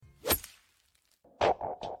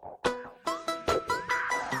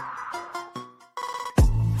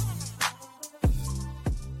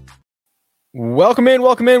Welcome in,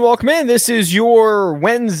 welcome in, welcome in. This is your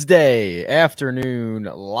Wednesday afternoon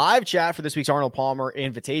live chat for this week's Arnold Palmer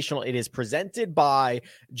Invitational. It is presented by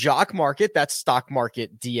Jock Market. That's Stock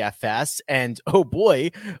Market DFS. And oh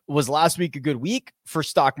boy, was last week a good week for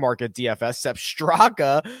Stock Market DFS. Sepp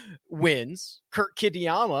Straka wins. Kurt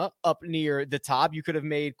Kitayama up near the top. You could have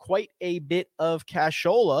made quite a bit of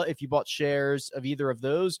cashola if you bought shares of either of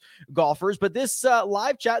those golfers. But this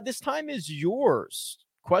live chat this time is yours.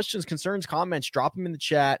 Questions, concerns, comments, drop them in the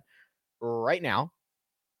chat right now.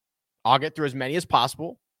 I'll get through as many as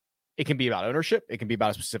possible. It can be about ownership. It can be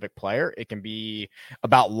about a specific player. It can be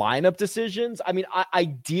about lineup decisions. I mean,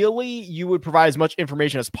 ideally, you would provide as much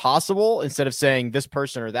information as possible instead of saying this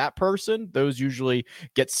person or that person. Those usually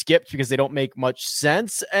get skipped because they don't make much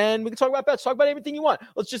sense. And we can talk about bets, talk about everything you want.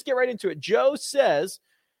 Let's just get right into it. Joe says,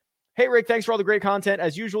 hey, Rick, thanks for all the great content.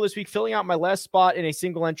 As usual this week, filling out my last spot in a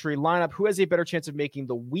single entry lineup. Who has a better chance of making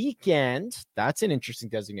the weekend? That's an interesting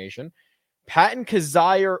designation. Patton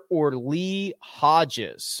Kizzire or Lee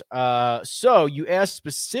Hodges. So you asked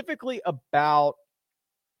specifically about,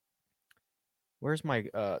 where's my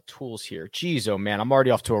tools here? Jeez, oh man, I'm already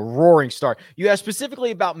off to a roaring start. You asked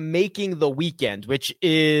specifically about making the weekend, which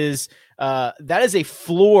is, that is a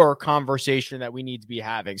floor conversation that we need to be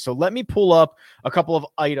having. So let me pull up a couple of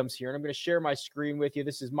items here, and I'm going to share my screen with you.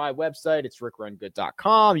 This is my website. It's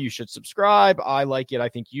rickrungood.com. You should subscribe. I like it. I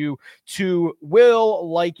think you too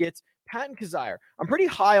will like it. Patton Kizzire. I'm pretty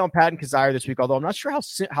high on Patton Kizzire this week, although I'm not sure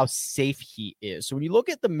how safe he is. So when you look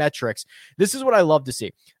at the metrics, this is what I love to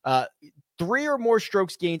see. 3 or more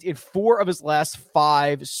strokes gained in 4 of his last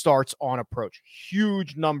 5 starts on approach.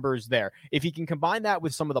 Huge numbers there. If he can combine that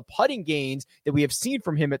with some of the putting gains that we have seen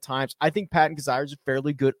from him at times, I think Patton Kizzire is a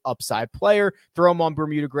fairly good upside player. Throw him on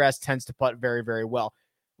Bermuda grass, tends to putt very, very well.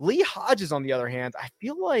 Lee Hodges, on the other hand, I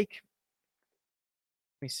feel like,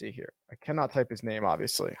 let me see here. I cannot type his name,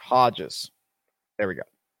 obviously. Hodges. There we go.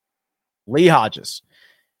 Lee Hodges.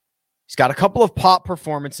 He's got a couple of pop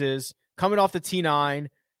performances coming off the T9.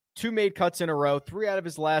 2 made cuts in a row, 3 out of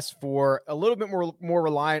his last 4, a little bit more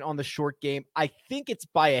reliant on the short game. I think it's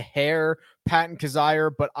by a hair, Patton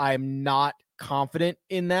Kizzire, but I'm not confident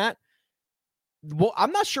in that. Well,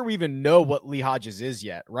 I'm not sure we even know what Lee Hodges is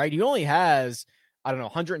yet, right? He only has,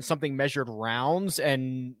 100 and something measured rounds,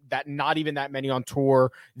 and that not even that many on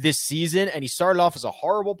tour this season. And he started off as a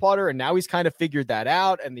horrible putter, and now he's kind of figured that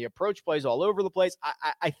out, and the approach plays all over the place.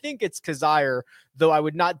 I think it's Kizzire, though I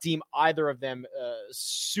would not deem either of them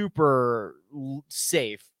super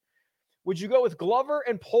safe. Would you go with Glover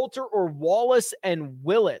and Poulter or Wallace and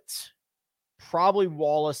Willett? Probably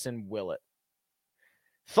Wallace and Willett.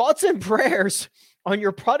 Thoughts and prayers on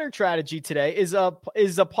your putter strategy today. Is a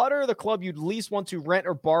putter the club you'd least want to rent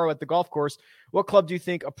or borrow at the golf course? What club do you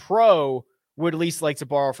think a pro would least like to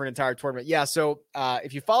borrow for an entire tournament? Yeah, so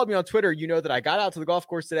if you followed me on Twitter, you know that I got out to the golf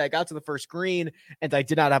course today. I got to the first green, and I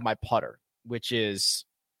did not have my putter, which is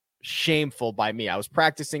shameful by me. I was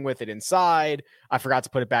practicing with it inside. I forgot to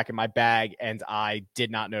put it back in my bag, and I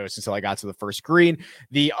did not notice until I got to the first green.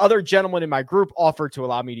 The other gentleman in my group offered to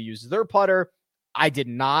allow me to use their putter. I did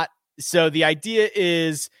not. So the idea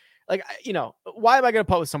is, like, why am I going to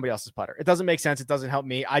putt with somebody else's putter? It doesn't make sense. It doesn't help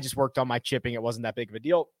me. I just worked on my chipping. It wasn't that big of a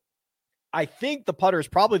deal. I think the putter is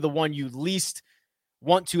probably the one you least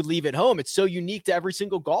want to leave at home. It's so unique to every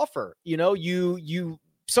single golfer.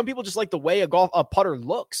 Some people just like the way a putter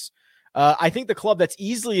looks. I think the club that's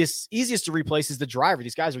easiest to replace is the driver.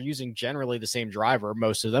 These guys are using generally the same driver,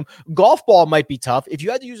 most of them. Golf ball might be tough. If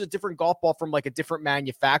you had to use a different golf ball from like a different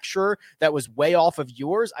manufacturer that was way off of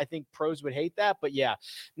yours, I think pros would hate that. But yeah,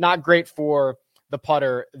 not great for the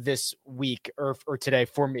putter this week or today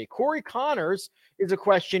for me. Corey Connors is a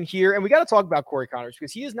question here, and we got to talk about Corey Connors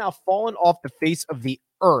because he has now fallen off the face of the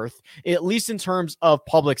earth, at least in terms of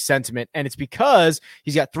public sentiment, and it's because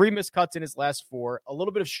he's got 3 missed cuts in his last 4, a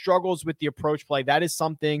little bit of struggles with the approach play. That is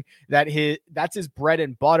something that's his bread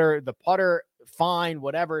and butter. The putter, fine,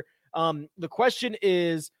 whatever. The question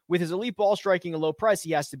is, with his elite ball striking a low price,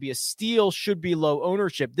 he has to be a steal, should be low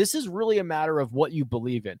ownership. This is really a matter of what you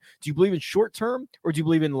believe in. Do you believe in short term or do you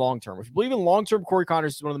believe in long term? If you believe in long term, Corey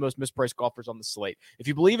Connors is one of the most mispriced golfers on the slate. If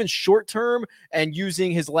you believe in short term and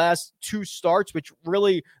using his last 2 starts, which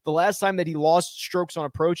really the last time that he lost strokes on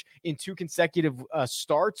approach in 2 consecutive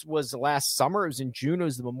starts was last summer. It was in June. It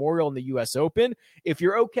was the Memorial and the US Open. If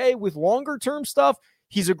you're okay with longer term stuff,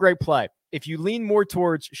 he's a great play. If you lean more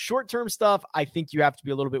towards short-term stuff, I think you have to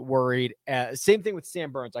be a little bit worried. Same thing with Sam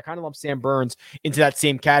Burns. I kind of lump Sam Burns into that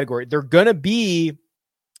same category. They're going to be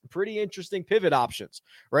pretty interesting pivot options,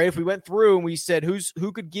 right? If we went through and we said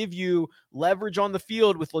who could give you leverage on the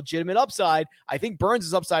field with legitimate upside, I think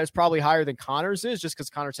Burns' upside is probably higher than Connors is, just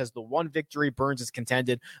because Connors has the one victory. Burns is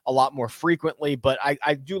contended a lot more frequently, but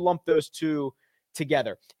I do lump those two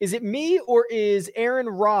together. Is it me, or is Aaron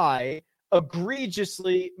Rye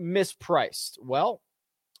egregiously mispriced? Well,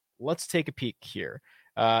 let's take a peek here.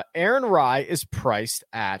 Aaron Rye is priced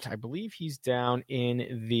at, I believe he's down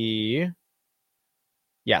in the,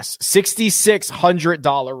 yes,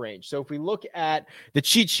 $6,600 range. So if we look at the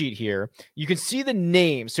cheat sheet here, you can see the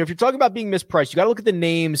names. So if you're talking about being mispriced, you got to look at the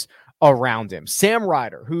names around him. Sam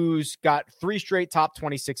Ryder, who's got 3 straight top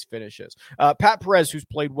 26 finishes. Pat Perez, who's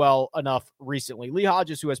played well enough recently. Lee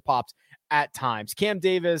Hodges, who has popped at times. Cam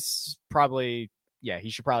Davis, probably, yeah, he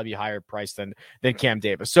should probably be higher priced than Cam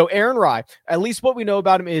Davis. So Aaron Rye, at least what we know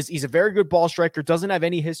about him is he's a very good ball striker, doesn't have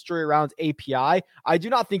any history around API. I do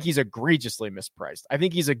not think he's egregiously mispriced. I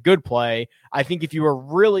think he's a good play. I think if you were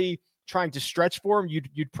really trying to stretch for him,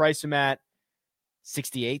 you'd price him at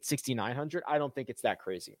 6,800, 6,900. I don't think it's that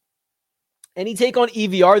crazy. Any take on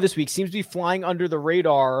EVR this week? Seems to be flying under the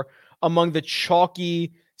radar among the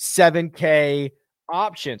chalky 7K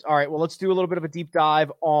options. All right, well, let's do a little bit of a deep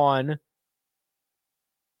dive on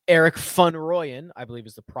Eric Van Rooyen, I believe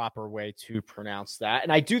is the proper way to pronounce that.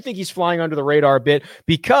 And I do think he's flying under the radar a bit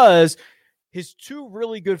because his 2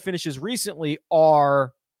 really good finishes recently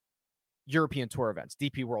are European Tour events,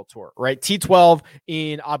 DP World Tour, right? T12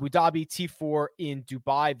 in Abu Dhabi, T4 in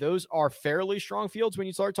Dubai. Those are fairly strong fields when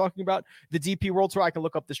you start talking about the DP World Tour. I can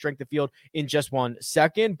look up the strength of field in just 1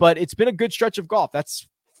 second, but it's been a good stretch of golf. That's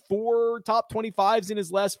 4 top 25s in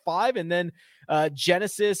his last 5. And then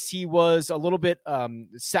Genesis, he was a little bit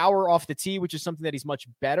sour off the tee, which is something that he's much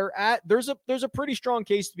better at. There's a pretty strong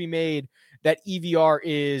case to be made that EVR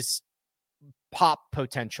is pop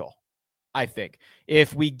potential, I think.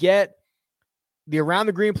 If we get the around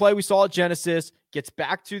the green play we saw at Genesis, gets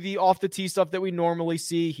back to the off the tee stuff that we normally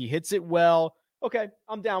see, he hits it well. Okay,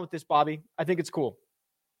 I'm down with this, Bobby. I think it's cool.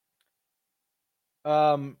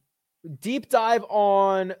 Deep dive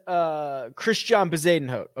on Christian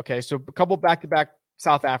Bezuidenhout. Okay, so a couple back-to-back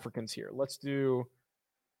South Africans here. Let's do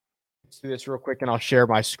this real quick, and I'll share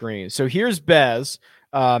my screen. So here's Bez.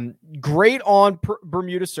 Great on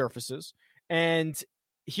Bermuda surfaces, and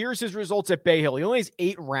here's his results at Bay Hill. He only has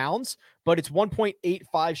 8 rounds, but it's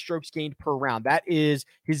 1.85 strokes gained per round. That is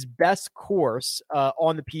his best course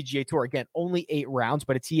on the PGA Tour. Again, only 8 rounds,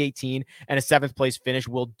 but a T18 and a 7th place finish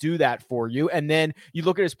will do that for you. And then you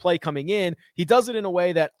look at his play coming in. He does it in a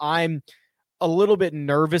way that I'm a little bit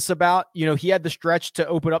nervous about. You know, he had the stretch to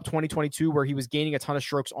open up 2022 where he was gaining a ton of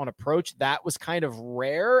strokes on approach. That was kind of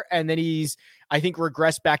rare. And then he's, I think,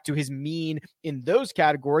 regressed back to his mean in those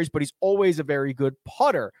categories, but he's always a very good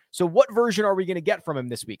putter. So what version are we going to get from him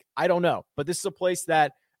this week? I don't know, but this is a place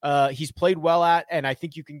that he's played well at. And I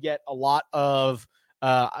think you can get a lot of,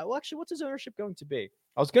 well, actually, what's his ownership going to be?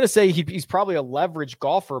 I was going to say he's probably a leverage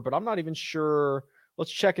golfer, but I'm not even sure.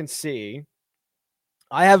 Let's check and see.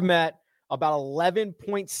 I have him at about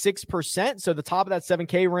 11.6%. So the top of that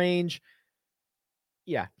 7K range.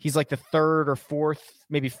 Yeah, he's like the 3rd or 4th,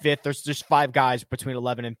 maybe 5th. There's just 5 guys between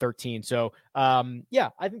 11 and 13. So, yeah,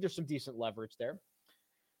 I think there's some decent leverage there.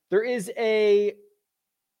 There is a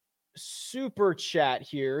super chat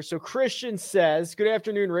here. So Christian says, good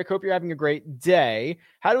afternoon, Rick. Hope you're having a great day.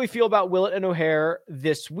 How do we feel about Willett and O'Hare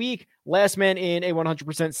this week? Last man in a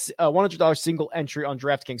 100% $100 single entry on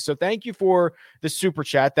DraftKings. So thank you for the super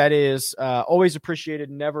chat. That is always appreciated,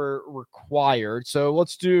 never required. So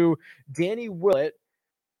let's do Danny Willett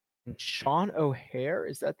and Sean O'Hare.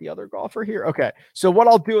 Is that the other golfer here? Okay. So what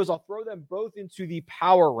I'll do is I'll throw them both into the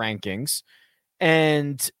power rankings,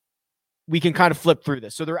 and we can kind of flip through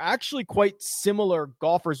this. So they're actually quite similar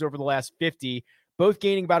golfers over the last 50, both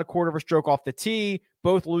gaining about a quarter of a stroke off the tee,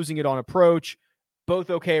 both losing it on approach, both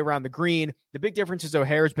okay around the green. The big difference is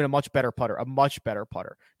O'Hare's been a much better putter.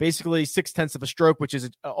 Basically 0.6 of a stroke, which is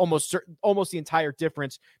almost the entire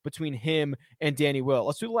difference between him and Danny Willett.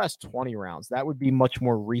 Let's do the last 20 rounds. That would be much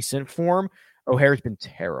more recent form. O'Hare's been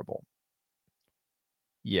terrible.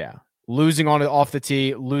 Yeah. Losing on it off the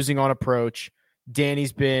tee, losing on approach.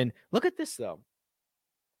 Danny's been, look at this though.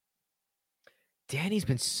 Danny's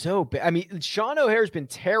been so bad. I mean, Sean O'Hare's been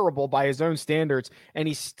terrible by his own standards, and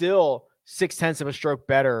he's still 0.6 of a stroke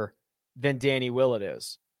better than Danny Willett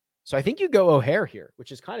is. So I think you go O'Hare here,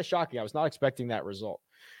 which is kind of shocking. I was not expecting that result.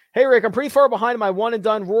 Hey, Rick, I'm pretty far behind my one and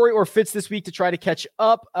done. Rory or Fitz this week to try to catch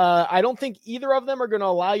up. I don't think either of them are going to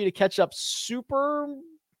allow you to catch up super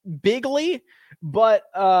bigly, but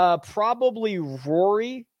probably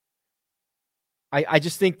Rory. I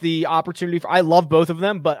just think the opportunity for, I love both of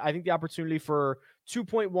them, but I think the opportunity for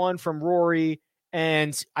 2.1 from Rory,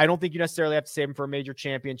 and I don't think you necessarily have to save him for a major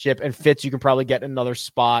championship, and Fitz, you can probably get another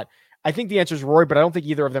spot. I think the answer is Rory, but I don't think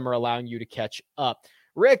either of them are allowing you to catch up.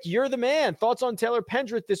 Rick, you're the man. Thoughts on Taylor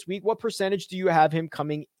Pendrith this week? What percentage do you have him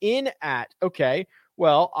coming in at? Okay,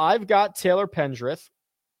 well, I've got Taylor Pendrith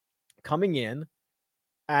coming in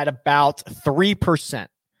at about 3%.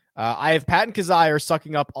 I have Patton Kizzire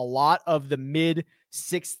sucking up a lot of the mid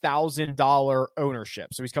 $6,000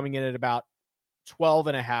 ownership. So he's coming in at about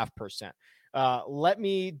 12.5%. Let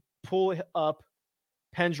me pull up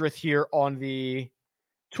Pendrith here on the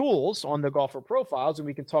tools, on the golfer profiles, and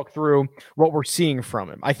we can talk through what we're seeing from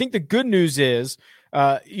him. I think the good news is,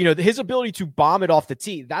 his ability to bomb it off the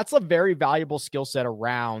tee. That's a very valuable skill set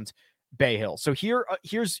around Bay Hill. So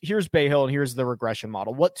here's Bay Hill, and here's the regression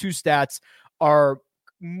model. What two stats are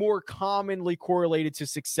more commonly correlated to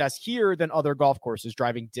success here than other golf courses?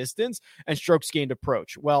 Driving distance and strokes gained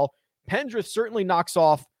approach. Well, Pendrith certainly knocks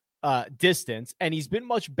off distance, and he's been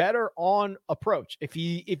much better on approach. If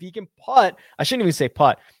he can putt, I shouldn't even say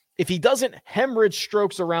putt. If he doesn't hemorrhage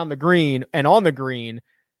strokes around the green and on the green,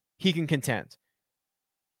 he can contend.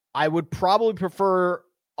 I would probably prefer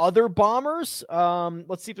other bombers.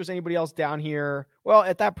 Let's see if there's anybody else down here. Well,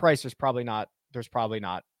 at that price, there's probably not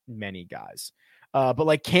many guys. But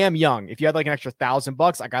like Cam Young, if you had like an extra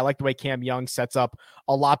 $1,000, like I like the way Cam Young sets up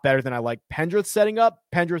a lot better than I like Pendrith setting up.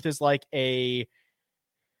 Pendrith is like a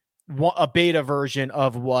beta version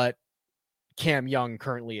of what Cam Young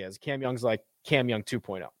currently is. Cam Young's like Cam Young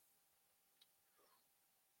 2.0.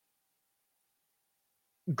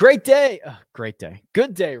 Great day. Great day.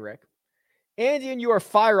 Good day, Rick. Andy, and you are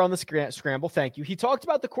fire on the scramble. Thank you. He talked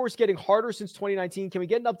about the course getting harder since 2019. Can we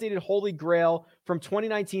get an updated Holy Grail from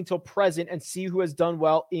 2019 till present and see who has done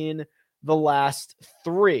well in the last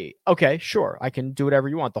 3? Okay, sure. I can do whatever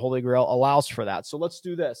you want. The Holy Grail allows for that. So let's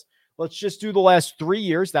do this. Let's just do the last 3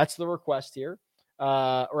 years. That's the request here.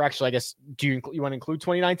 Or actually, I guess, do you want to include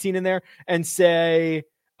 2019 in there and say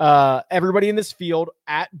everybody in this field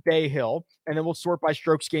at Bay Hill, and then we'll sort by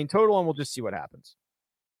strokes gained total, and we'll just see what happens.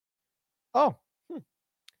 Oh,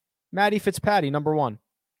 Matty Fitzpatrick, number 1.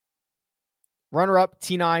 Runner-up,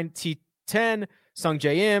 T9, T10, Sung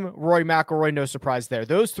J M, Rory McIlroy, no surprise there.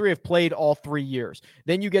 Those 3 have played all 3 years.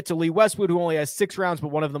 Then you get to Lee Westwood, who only has 6 rounds, but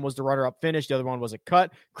one of them was the runner-up finish. The other one was a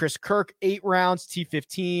cut. Chris Kirk, 8 rounds,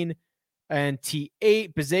 T15 and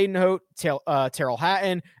T8. Bezadenhout, Terrell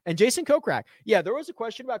Hatton, and Jason Kokrak. Yeah, there was a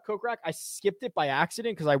question about Kokrak. I skipped it by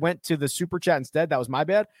accident because I went to the super chat instead. That was my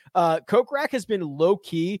bad. Kokrak has been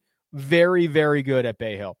low-key very, very good at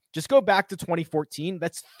Bay Hill. Just go back to 2014.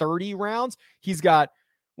 That's 30 rounds. He's got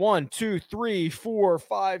 1, 2, 3, 4,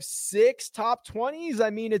 5, 6 top 20s.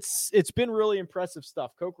 I mean, it's been really impressive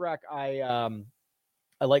stuff. Kokrak, I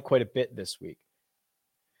like quite a bit this week.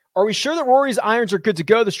 Are we sure that Rory's irons are good to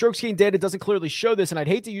go? The strokes gained data doesn't clearly show this, and I'd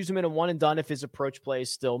hate to use him in a one and done if his approach play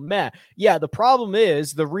is still meh. Yeah, the problem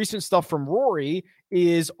is the recent stuff from Rory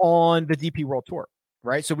is on the DP World Tour.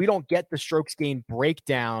 Right. So we don't get the strokes gain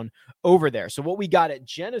breakdown over there. So what we got at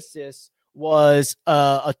Genesis was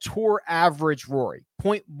a tour average Rory,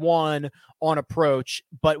 0.1 on approach.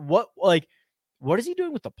 But what is he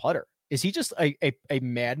doing with the putter? Is he just a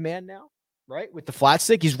madman now? Right. With the flat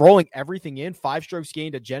stick, he's rolling everything in. 5 strokes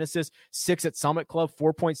gained at Genesis, 6 at Summit Club,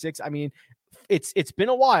 4.6. I mean, it's been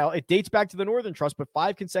a while. It dates back to the Northern Trust, but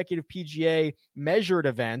 5 consecutive PGA measured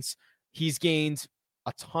events, he's gained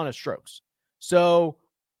a ton of strokes. So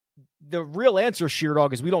the real answer,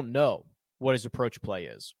 Sheerdog, is we don't know what his approach play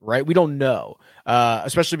is, right? We don't know,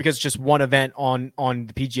 especially because it's just one event on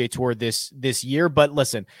the PGA Tour this year. But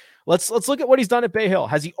listen, let's look at what he's done at Bay Hill.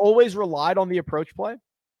 Has he always relied on the approach play?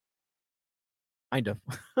 Kind of.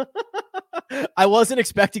 I wasn't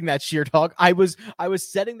expecting that, Sheerdog. I was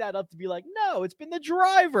setting that up to be like, no, it's been the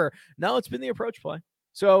driver. No, it's been the approach play.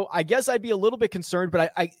 So I guess I'd be a little bit concerned,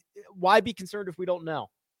 but I why be concerned if we don't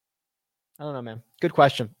know? I don't know, man. Good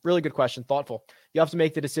question. Really good question. Thoughtful. You have to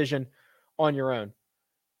make the decision on your own.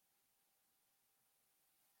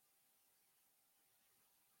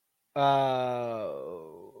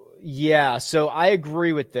 Yeah. So I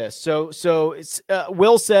agree with this. So it's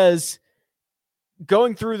Will says,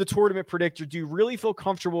 going through the tournament predictor, do you really feel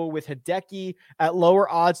comfortable with Hideki at lower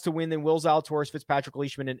odds to win than Will Zalatoris, Fitzpatrick,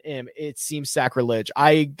 Leishman, and Im? It seems sacrilege.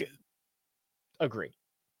 I agree.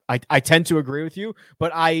 I tend to agree with you,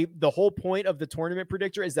 but the whole point of the tournament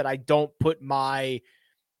predictor is that I don't put my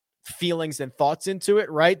feelings and thoughts into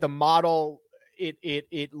it, right? The model,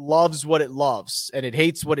 it loves what it loves and it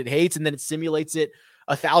hates what it hates, and then it simulates it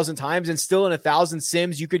 1,000 times, and still in 1,000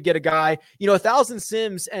 sims, you could get a guy, 1,000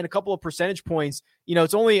 sims and a couple of percentage points,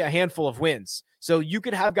 it's only a handful of wins. So you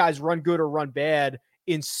could have guys run good or run bad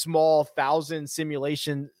in small 1,000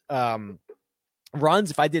 simulation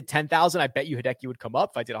runs. If I did 10,000, I bet you Hideki would come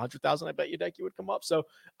up. If I did 100,000, I bet you Hideki would come up. So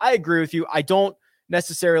I agree with you. I don't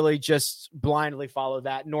necessarily just blindly follow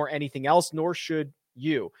that, nor anything else, nor should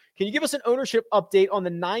you. Can you give us an ownership update on the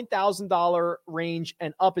 $9,000 range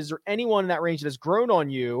and up? Is there anyone in that range that has grown on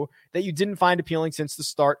you that you didn't find appealing since the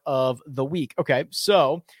start of the week? Okay,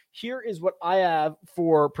 so here is what I have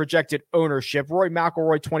for projected ownership. Rory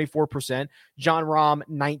McIlroy, 24%. Jon Rahm,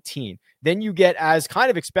 19%. Then you get, as kind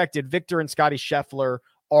of expected, Victor and Scotty Scheffler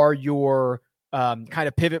are your kind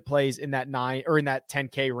of pivot plays in that 9 or in that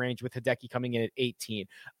 10K range, with Hideki coming in at 18.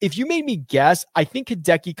 If you made me guess, I think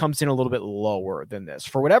Hideki comes in a little bit lower than this.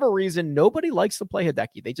 For whatever reason, nobody likes to play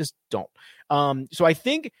Hideki. They just don't. So I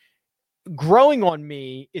think growing on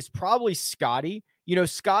me is probably Scotty.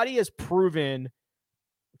 Scotty has proven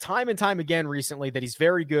time and time again recently that he's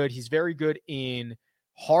very good. He's very good in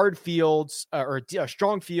hard fields or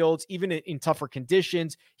strong fields, even in tougher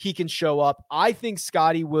conditions. He can show up. I think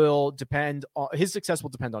Scotty will depend on his success, will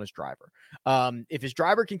depend on his driver. If his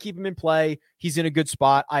driver can keep him in play, he's in a good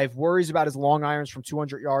spot. I have worries about his long irons from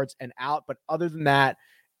 200 yards and out. But other than that,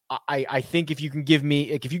 I think if you gave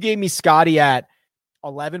me Scotty at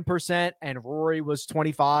 11% and Rory was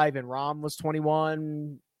 25 and Rahm was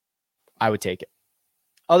 21, I would take it.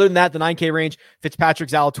 Other than that, the 9K range, Fitzpatrick,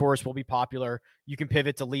 Zalatoris will be popular. You can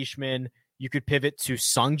pivot to Leishman. You could pivot to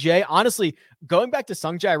Sungjae. Honestly, going back to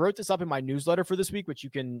Sungjae, I wrote this up in my newsletter for this week, which you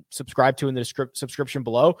can subscribe to in the subscription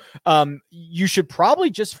below. You should probably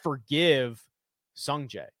just forgive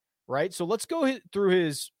Sungjae, right? So let's go through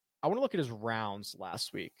his – I want to look at his rounds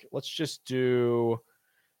last week. Let's just do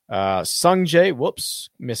Sungjae. Whoops,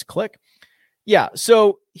 misclick. Yeah,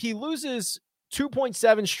 so he loses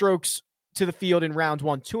 2.7 strokes to the field in round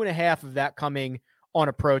 1, 2.5 of that coming on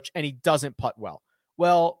approach, and he doesn't putt well.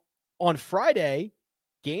 Well, on Friday,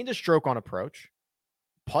 gained a stroke on approach,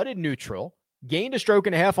 putted neutral, gained a stroke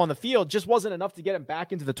and a half on the field, just wasn't enough to get him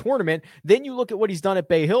back into the tournament. Then you look at what he's done at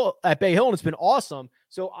Bay Hill, and it's been awesome.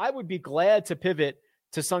 So I would be glad to pivot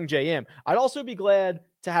to Sungjae Im. I'd also be glad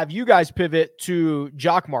to have you guys pivot to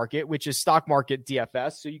Jock Market, which is stock market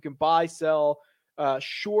DFS. So you can buy, sell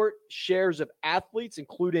short shares of athletes,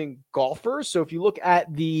 including golfers. So if you look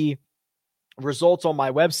at the results on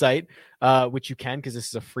my website, which you can, because this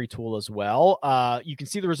is a free tool as well, you can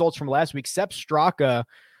see the results from last week. Sepp Straka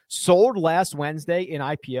sold last Wednesday in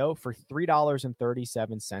IPO for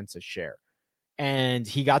 $3.37 a share, and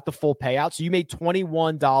he got the full payout. So you made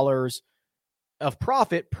 $21 of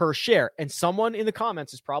profit per share. And someone in the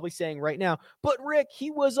comments is probably saying right now, but Rick, he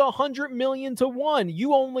was 100 million to 1.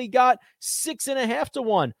 You only got 6.5 to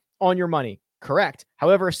 1 on your money. Correct.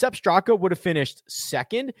 However, if Sepp Straka would have finished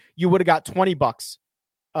second, you would have got $20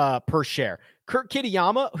 per share. Kurt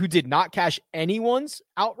Kitayama, who did not cash anyone's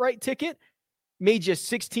outright ticket, made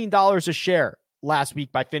just $16 a share last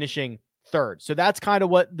week by finishing third. So that's kind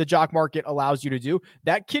of what the Jock Market allows you to do.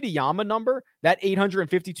 That Kitayama number, that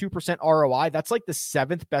 852% ROI, that's like the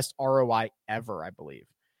 7th best ROI ever, I believe.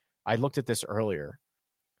 I looked at this earlier.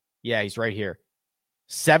 Yeah, he's right here.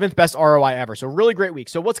 7th best ROI ever. So really great week.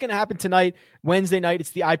 So what's going to happen tonight? Wednesday night,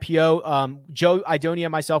 it's the IPO. Joe Idonia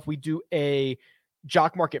and myself, we do a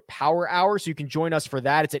Jock Market Power Hour. So you can join us for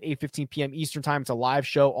that. It's at 8:15 p.m. Eastern time. It's a live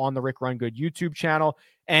show on the Rick Run Good YouTube channel.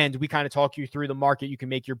 And we kind of talk you through the market. You can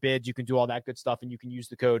make your bids. You can do all that good stuff. And you can use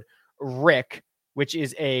the code RICK, which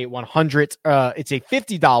is a it's a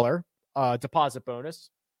 $50 deposit bonus,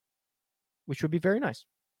 which would be very nice.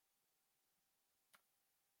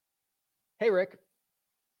 Hey, Rick.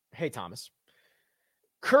 Hey, Thomas.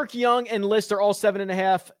 Kirk, Young, and List are all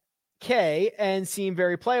 7.5K and seem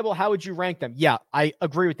very playable. How would you rank them? Yeah, I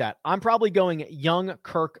agree with that. I'm probably going Young,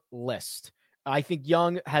 Kirk, List. I think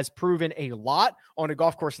Young has proven a lot on a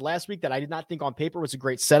golf course last week that I did not think on paper was a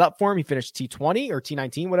great setup for him. He finished T20 or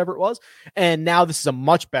T19, whatever it was. And now this is a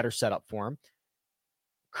much better setup for him.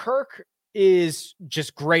 Kirk is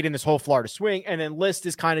just great in this whole Florida swing. And then List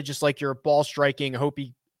is kind of just like your ball striking, hope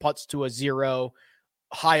he putts to a 0,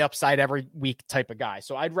 high upside every week type of guy.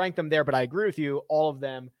 So I'd rank them there, but I agree with you. All of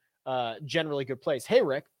them generally good plays. Hey,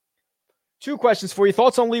 Rick. 2 questions for you.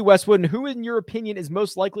 Thoughts on Lee Westwood, and who, in your opinion, is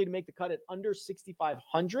most likely to make the cut at under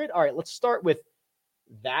 6,500? All right, let's start with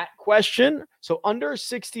that question. So under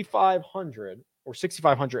 6,500 or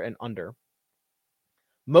 6,500 and under,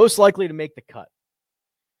 most likely to make the cut.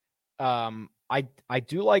 I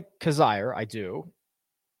do like Kazire. I do.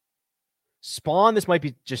 Spawn, this might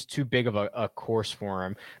be just too big of a course for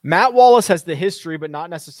him. Matt Wallace has the history, but not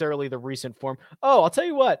necessarily the recent form. Oh, I'll tell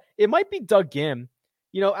you what, it might be Doug Gim.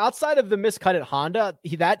 Outside of the miscut at Honda,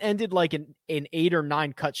 that ended like an 8 or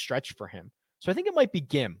 9 cut stretch for him. So I think it might be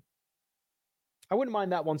Gim. I wouldn't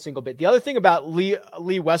mind that one single bit. The other thing about Lee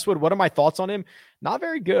Westwood, what are my thoughts on him? Not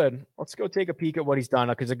very good. Let's go take a peek at what he's done,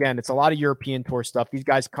 because again, it's a lot of European Tour stuff. These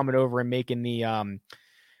guys coming over and making the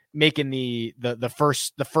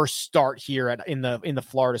first start here in the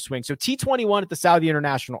Florida swing. So T21 at the Saudi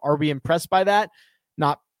International. Are we impressed by that?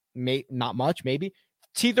 Not much, maybe.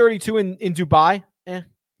 T32 in Dubai.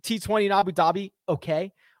 T20 in Abu Dhabi.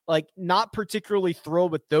 Okay. Like, not particularly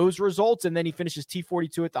thrilled with those results. And then he finishes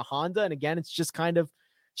T42 at the Honda. And again, it's just kind of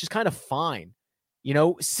fine.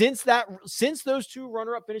 Since those 2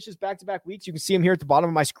 runner-up finishes back-to-back weeks, you can see him here at the bottom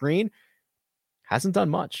of my screen. Hasn't done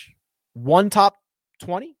much. 1 top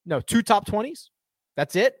 20? No, 2 top 20s.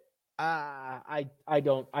 That's it. I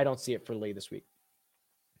don't see it for Lee this week.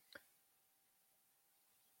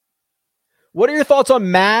 What are your thoughts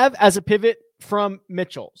on Mav as a pivot from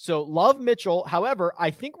Mitchell? So love Mitchell. However,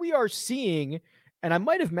 I think we are seeing, and I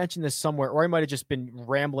might have mentioned this somewhere, or I might have just been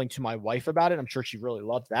rambling to my wife about it. I'm sure she really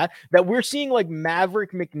loved that we're seeing like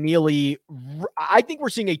Maverick McNeely. I think we're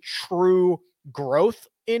seeing a true growth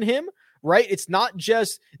in him, right? It's not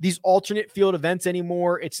just these alternate field events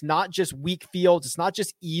anymore. It's not just weak fields. It's not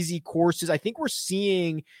just easy courses. I think we're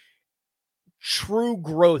seeing true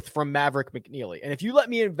growth from Maverick McNeely. And if you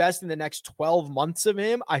let me invest in the next 12 months of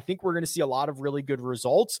him, I think we're going to see a lot of really good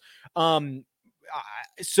results.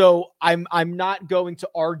 So I'm not going to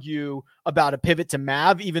argue about a pivot to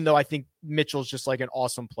Mav, even though I think Mitchell's just like an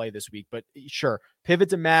awesome play this week. But sure, pivot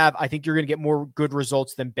to Mav. I think you're going to get more good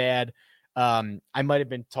results than bad. I might have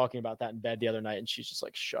been talking about that in bed the other night, and she's just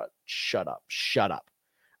like, shut up.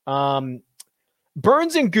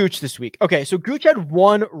 Burns and Gooch this week. Okay, so Gooch had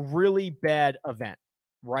one really bad event,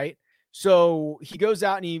 right? So he goes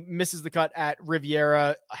out and he misses the cut at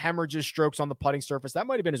Riviera, hemorrhages strokes on the putting surface. That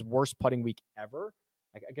might have been his worst putting week ever.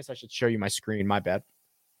 I guess I should show you my screen. My bad.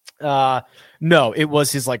 No, it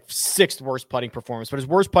was his like 6th worst putting performance, but his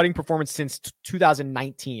worst putting performance since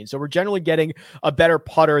 2019. So we're generally getting a better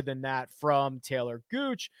putter than that from Taylor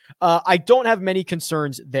Gooch. I don't have many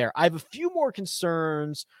concerns there. I have a few more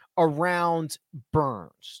concerns around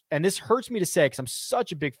Burns. And this hurts me to say because I'm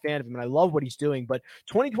such a big fan of him and I love what he's doing, but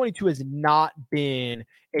 2022 has not been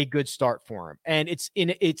a good start for him. And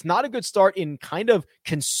it's not a good start in kind of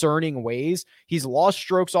concerning ways. He's lost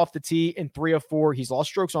strokes off the tee in 3 of 4. He's lost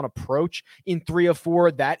strokes on approach in 3 of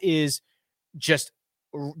 4. That's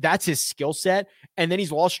his skill set. And then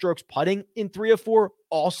he's lost strokes putting in 3 of 4,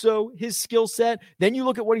 also his skill set. Then you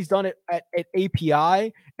look at what he's done at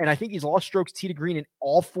API, and I think he's lost strokes tee to green in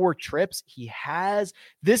all 4 trips he has.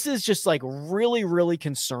 This is just like really, really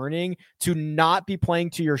concerning to not be playing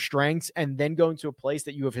to your strengths and then going to a place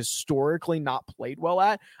that you have historically not played well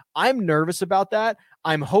at. I'm nervous about that.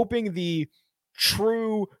 I'm hoping the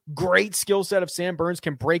true great skill set of Sam Burns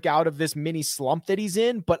can break out of this mini slump that he's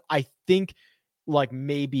in, but I think like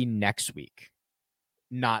maybe next week.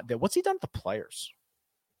 Not that. What's he done with the Players?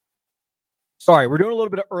 Sorry, we're doing a little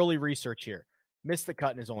bit of early research here. Missed the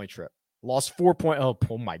cut in his only trip. Lost 4 point.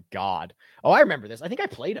 Oh my God. Oh, I remember this. I think I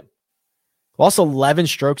played him. Lost 11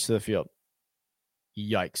 strokes to the field.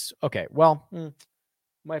 Yikes. Okay, well,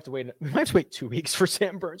 might have to wait. We might have to wait 2 weeks for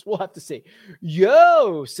Sam Burns. We'll have to see.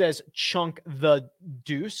 Yo, says Chunk the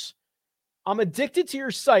Deuce. I'm addicted to your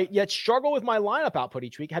site, yet struggle with my lineup output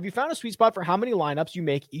each week. Have you found a sweet spot for how many lineups you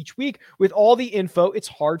make each week? With all the info, it's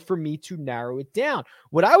hard for me to narrow it down.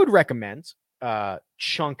 What I would recommend,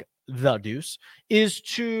 Chunk the Deuce, is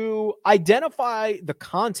to identify the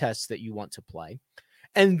contests that you want to play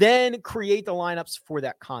and then create the lineups for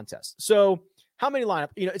that contest. So how many lineups,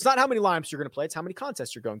 it's not how many lineups you're going to play, it's how many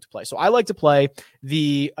contests you're going to play. So I like to play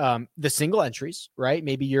the single entries, right?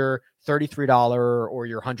 Maybe your $33 or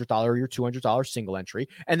your $100 or your $200 single entry.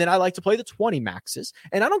 And then I like to play the 20 maxes,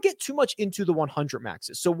 and I don't get too much into the 100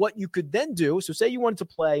 maxes. So what you could then do, so say you wanted to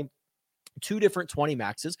play 2 different 20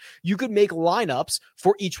 maxes, you could make lineups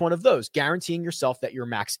for each one of those, guaranteeing yourself that you're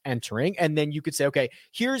max entering. And then you could say, okay,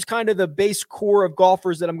 here's kind of the base core of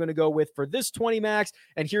golfers that I'm going to go with for this 20 max.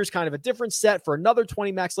 And here's kind of a different set for another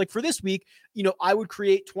 20 max. Like for this week, I would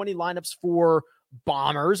create 20 lineups for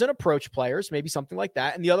bombers and approach players, maybe something like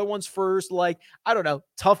that. And the other ones first, like, I don't know,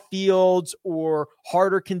 tough fields or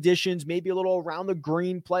harder conditions, maybe a little around the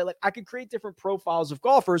green play. Like I could create different profiles of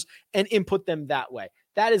golfers and input them that way.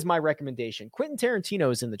 That is my recommendation. Quentin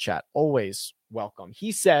Tarantino is in the chat. Always welcome.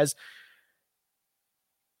 He says,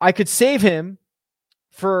 I could save him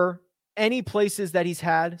for Any places that he's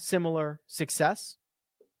had similar success?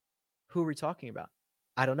 Who are we talking about?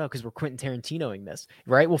 I don't know, because we're Quentin Tarantinoing this,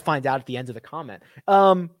 right? We'll find out at the end of the comment.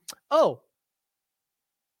 A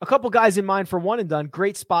couple guys in mind for one and done.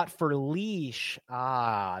 Great spot for Leash.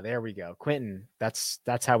 There we go. Quentin, that's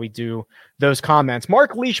how we do those comments.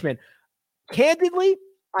 Mark Leishman. Candidly,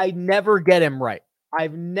 I never get him right.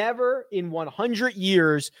 I've never in 100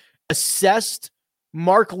 years assessed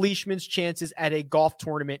Mark Leishman's chances at a golf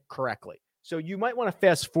tournament correctly. So you might want to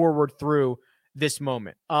fast forward through this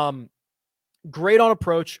moment. Great on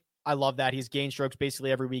approach. I love that. He's gained strokes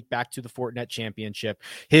basically every week back to the Fortinet Championship.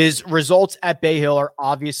 His results at Bay Hill are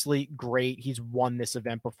obviously great. He's won this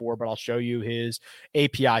event before, but I'll show you his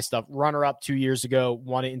API stuff. Runner-up 2 years ago,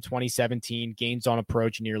 won it in 2017, gains on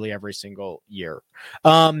approach nearly every single year.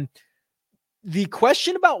 The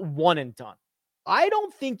question about one and done. I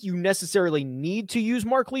don't think you necessarily need to use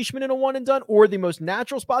Mark Leishman in a one and done, or the most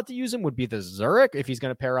natural spot to use him would be the Zurich if he's going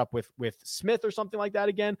to pair up with Smith or something like that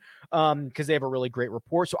again, because they have a really great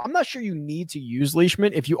rapport. So I'm not sure you need to use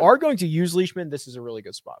Leishman. If you are going to use Leishman, this is a really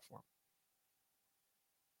good spot for him.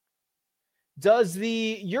 Does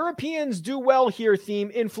the Europeans do well here theme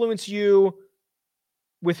influence you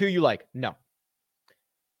with who you like? No.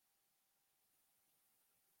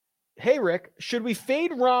 Hey, Rick, should we fade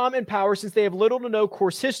Rahm and Power since they have little to no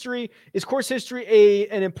course history? Is course history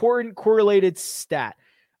an important correlated stat?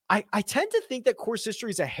 I tend to think that course history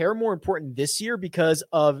is a hair more important this year because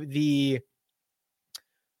of the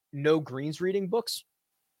no greens reading books,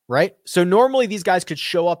 right? So normally these guys could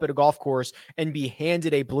show up at a golf course and be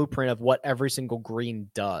handed a blueprint of what every single green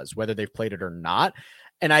does, whether they've played it or not.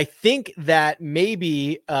 And I think that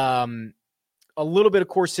maybe a little bit of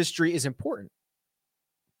course history is important,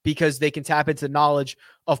 because they can tap into knowledge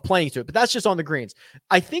of playing to it. But that's just on the greens.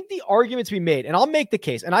 I think the argument to be made, and I'll make the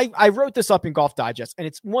case, and I wrote this up in Golf Digest, and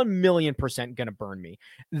it's 1,000,000% going to burn me,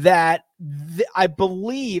 that I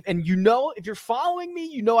believe, and you know, if you're following me,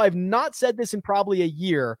 you know I've not said this in probably a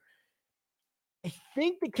year. I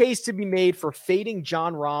think the case to be made for fading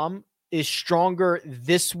Jon Rahm is stronger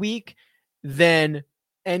this week than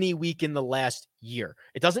any week in the last year.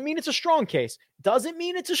 It doesn't mean it's a strong case.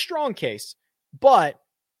 But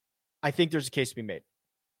I think there's a case to be made.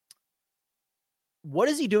 What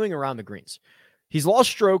is he doing around the greens? He's lost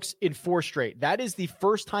strokes in 4 straight. That is the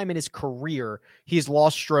first time in his career he's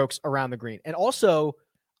lost strokes around the green. And also,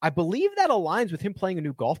 I believe that aligns with him playing a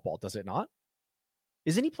new golf ball, does it not?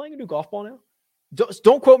 Isn't he playing a new golf ball now?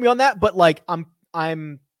 Don't quote me on that, but like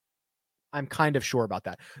I'm kind of sure about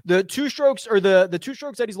that. The 2 strokes or the 2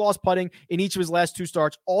 strokes that he's lost putting in each of his last 2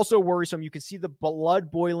 starts also worrisome. You can see the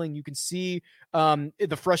blood boiling. You can see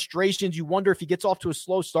the frustrations. You wonder if he gets off to a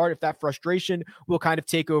slow start, if that frustration will kind of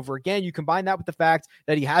take over again. You combine that with the fact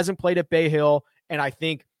that he hasn't played at Bay Hill, and I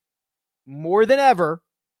think more than ever,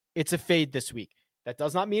 it's a fade this week. That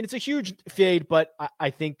does not mean it's a huge fade, but I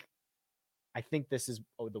think this is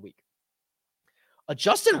the week. A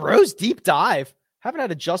Justin Rose deep dive. Haven't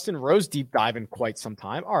had a Justin Rose deep dive in quite some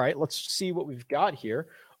time. All right, let's see what we've got here.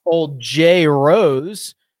 Old Jay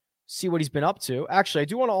Rose, see what he's been up to. Actually, I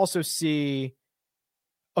do want to also see.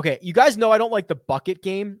 Okay, you guys know I don't like the bucket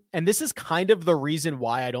game, and this is kind of the reason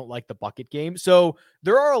why I don't like the bucket game. So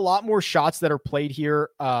there are a lot more shots that are played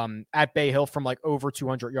here at Bay Hill from like over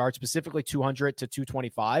 200 yards, specifically 200 to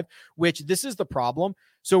 225, which this is the problem.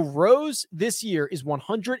 So Rose this year is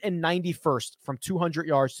 191st from 200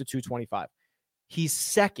 yards to 225. He's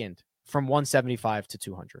second from 175 to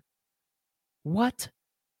 200. What?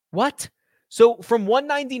 So from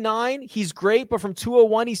 199, he's great, but from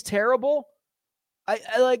 201, he's terrible.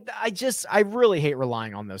 I really hate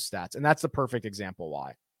relying on those stats. And that's the perfect example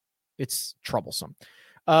why it's troublesome.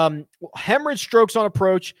 Hemorrhage strokes on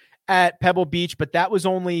approach at Pebble Beach, but that was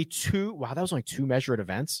only 2. Wow. That was only 2 measured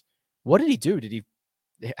events. What did he do? Did he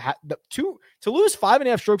to lose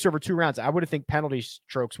 5.5 strokes over 2 rounds? I would have think penalty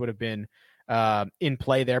strokes would have been in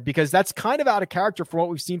play there, because that's kind of out of character for what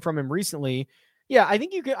we've seen from him recently. Yeah. I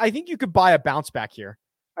think you could buy a bounce back here.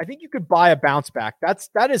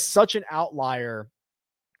 That is such an outlier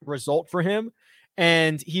result for him.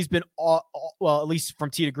 And he's been, at least from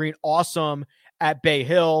tee to green, awesome at Bay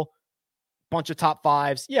Hill, bunch of top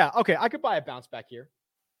 5s. Yeah. Okay. I could buy a bounce back here.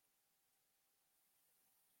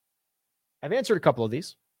 I've answered a couple of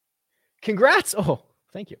these. Congrats. Oh,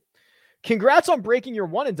 thank you. Congrats on breaking your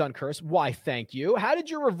one and done curse. Why, thank you. How did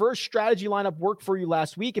your reverse strategy lineup work for you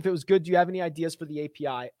last week? If it was good, do you have any ideas for the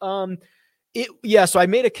API? So I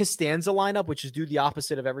made a Costanza lineup, which is do the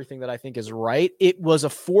opposite of everything that I think is right. It was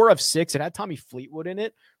a 4 of 6. It had Tommy Fleetwood in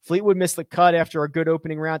it. Fleetwood missed the cut after a good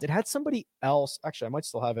opening round. It had somebody else. Actually, I might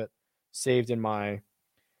still have it saved in my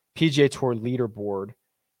PGA Tour leaderboard,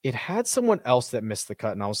 it had someone else that missed the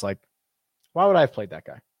cut, and I was like, why would I have played that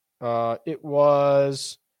guy? It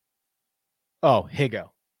was Higo.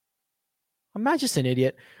 I'm not just an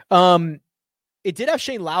idiot. It did have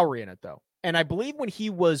Shane Lowry in it though, and I believe when he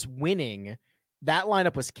was winning, that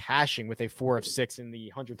lineup was cashing with a 4 of 6 in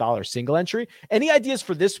the $100 single entry. Any ideas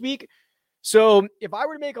for this week? So if I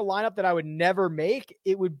were to make a lineup that I would never make,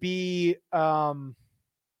 it would be I'm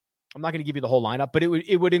not going to give you the whole lineup, but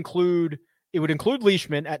it would include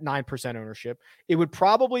Leishman at 9% ownership. It would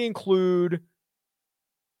probably include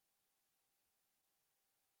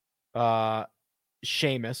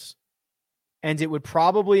Seamus, and it would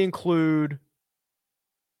probably include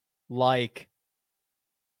like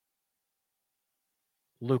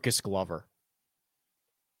Lucas Glover.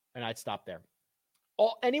 And I'd stop there.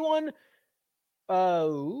 Anyone?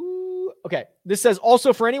 Okay. This says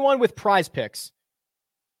also for anyone with Prize Picks,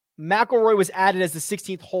 McIlroy was added as the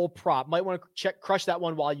 16th hole prop. Might want to crush that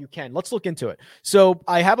one while you can. Let's look into it. So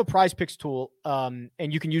I have a Prize Picks tool, and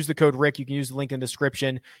you can use the code Rick. You can use the link in the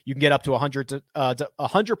description. You can get up to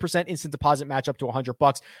 100% instant deposit match up to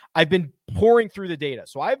 $100. I've been pouring through the data.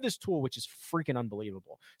 So I have this tool, which is freaking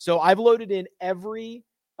unbelievable. So I've loaded in every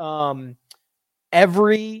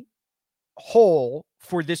hole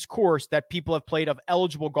for this course that people have played of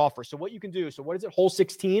eligible golfers. So what you can do, so what is it? Hole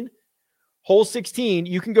 16? Hole 16,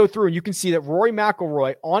 you can go through and you can see that Rory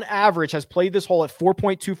McIlroy, on average, has played this hole at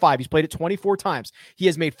 4.25. He's played it 24 times. He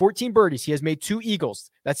has made 14 birdies. He has made 2 eagles.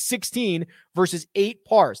 That's 16 versus 8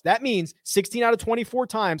 pars. That means 16 out of 24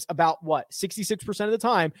 times, about what? 66% of the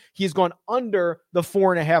time, he has gone under the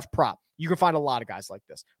 4.5 prop. You can find a lot of guys like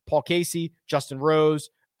this. Paul Casey, Justin Rose,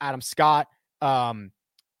 Adam Scott. The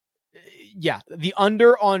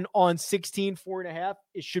under on 16, 4.5,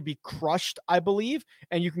 it should be crushed, I believe.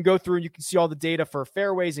 And you can go through and you can see all the data for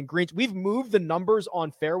fairways and greens. We've moved the numbers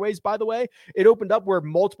on fairways, by the way. It opened up where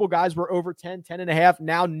multiple guys were over 10, 10.5.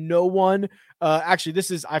 Now no one, actually this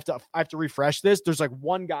is, I have to refresh this. There's like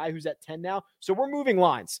one guy who's at 10 now. So we're moving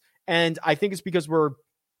lines. And I think it's because we're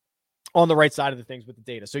on the right side of the things with the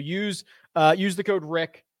data. So use the code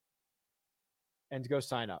Rick and go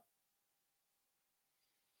sign up.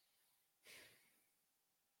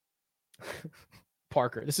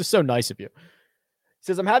 Parker, this is so nice of you.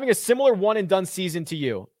 Says, I'm having a similar one and done season to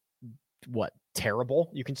you. What?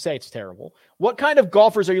 Terrible? You can say it's terrible. What kind of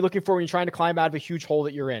golfers are you looking for when you're trying to climb out of a huge hole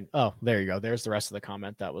that you're in? Oh, there you go. There's the rest of the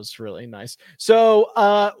comment. That was really nice. So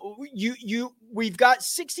we've got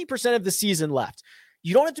 60% of the season left.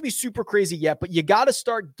 You don't have to be super crazy yet, but you got to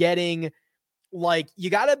start getting you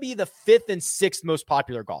got to be the 5th and 6th most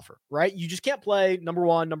popular golfer, right? You just can't play number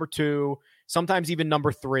 1, number 2, sometimes even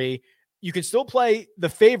number 3. You can still play the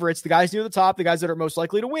favorites, the guys near the top, the guys that are most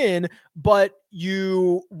likely to win, but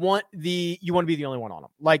you want to be the only one on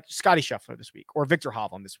them. Like Scotty Scheffler this week or Victor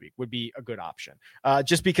Hovland this week would be a good option.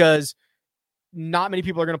 Just because not many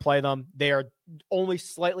people are going to play them. They are only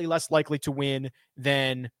slightly less likely to win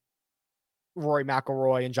than Rory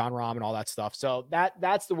McIlroy and Jon Rahm and all that stuff. So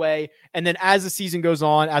that's the way. And then as the season goes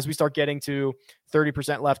on, as we start getting to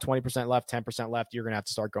 30% left, 20% left, 10% left, you're going to have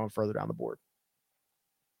to start going further down the board.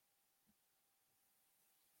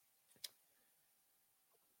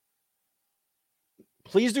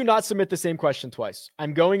 Please do not submit the same question twice.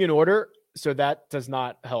 I'm going in order, so that does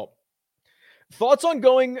not help. Thoughts on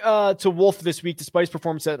going to Wolff this week despite his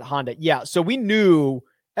performance at Honda? Yeah, so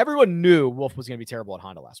everyone knew Wolff was going to be terrible at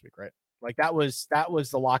Honda last week, right? Like that was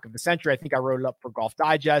the lock of the century. I think I wrote it up for Golf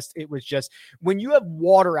Digest. It was just when you have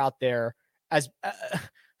water out there as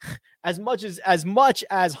much as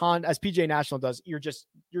PGA National does, you're just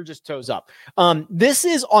toes up. This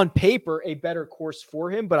is on paper a better course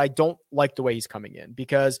for him, but I don't like the way he's coming in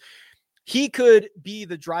because he could be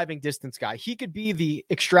the driving distance guy. He could be the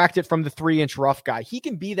extract it from the 3-inch rough guy. He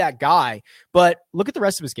can be that guy, but look at the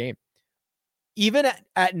rest of his game. Even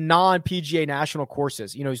at non-PGA National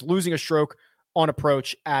courses, he's losing a stroke on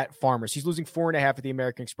approach at Farmers. He's losing 4.5 at the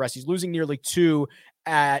American Express. He's losing nearly 2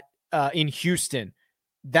 in Houston.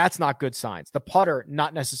 That's not good signs. The putter,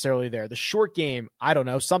 not necessarily there. The short game, I don't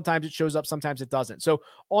know. Sometimes it shows up, sometimes it doesn't. So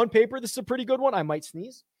on paper, this is a pretty good one. I might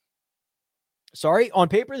sneeze. Sorry. On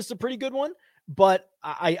paper, this is a pretty good one, but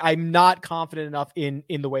I'm not confident enough in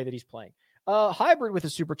the way that he's playing. Hybrid with a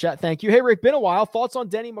super chat. Thank you. Hey, Rick, been a while. Thoughts on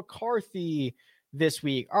Denny McCarthy this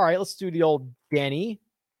week? All right, let's do the old Denny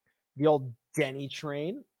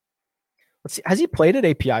train. Let's see. Has he played at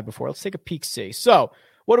API before? Let's take a peek, see. So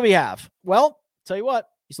what do we have? Well, tell you what,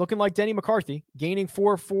 he's looking like Denny McCarthy, gaining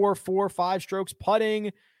 4, 4, 4, 5 strokes,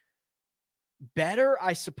 putting better,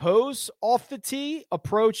 I suppose, off the tee.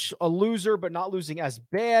 Approach a loser, but not losing as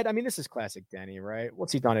bad. I mean, this is classic Denny, right?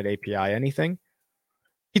 What's he done at API? Anything?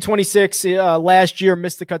 T26 last year,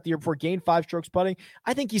 missed the cut the year before, gained 5 strokes putting.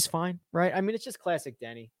 I think he's fine, right? I mean, it's just classic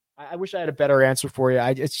Denny. I wish I had a better answer for you.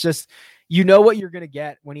 It's just, you know what you're going to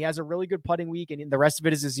get when he has a really good putting week and the rest of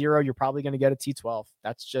it is a 0. You're probably going to get a T12.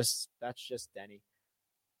 That's just Denny.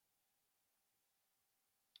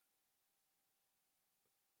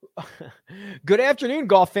 Good afternoon,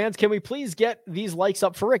 golf fans. Can we please get these likes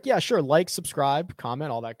up for Rick? Yeah, sure. Like, subscribe,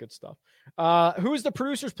 comment, all that good stuff. Who's the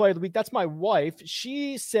producer's player of the week? That's my wife.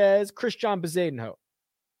 She says Christian Bezuidenhout.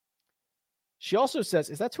 She also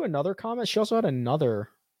says, is that to another comment? She also had another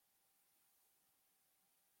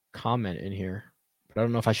comment in here, but I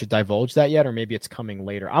don't know if I should divulge that yet, or maybe it's coming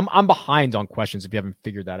later. I'm behind on questions if you haven't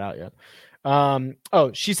figured that out yet.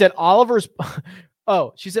 She said Oliver's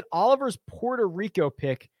Puerto Rico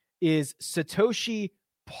pick is Satoshi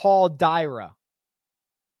Paul-Dyra.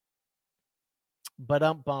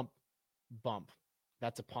 Bump.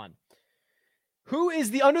 That's a pun. Who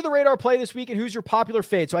is the under the radar play this week, and who's your popular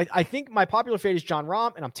fade? So I think my popular fade is Jon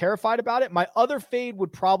Rahm, and I'm terrified about it. My other fade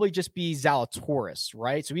would probably just be Zalatoris,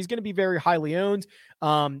 right? So he's going to be very highly owned.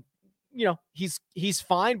 He's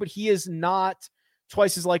fine, but he is not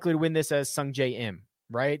twice as likely to win this as Sungjae Im,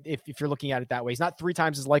 right? If you're looking at it that way, he's not 3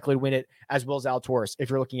 times as likely to win it as Will Zalatoris if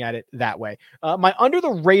you're looking at it that way. My under the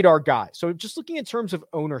radar guy. So just looking in terms of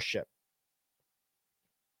ownership.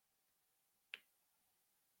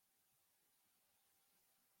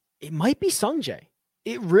 It might be Sungjae.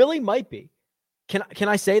 It really might be. Can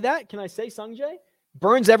I say that? Can I say Sungjae?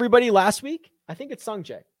 Burns everybody last week? I think it's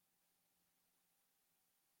Sungjae.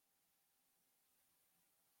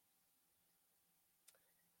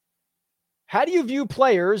 How do you view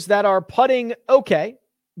players that are putting okay,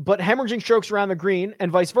 but hemorrhaging strokes around the green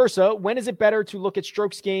and vice versa? When is it better to look at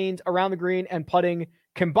strokes gained around the green and putting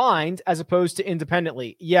combined as opposed to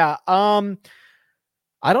independently? Yeah.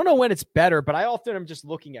 I don't know when it's better, but I often am just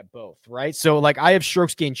looking at both, right? So like I have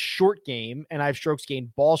strokes gained short game and I have strokes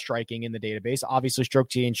gained ball striking in the database. Obviously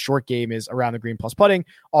strokes gained short game is around the green plus putting,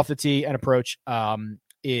 off the tee and approach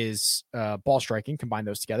is ball striking. Combine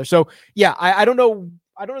those together. So yeah, I don't know.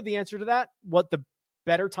 I don't know the answer to that, what the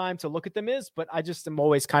better time to look at them is, but I just am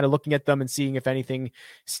always kind of looking at them and seeing if anything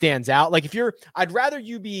stands out. Like I'd rather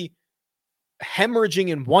you be hemorrhaging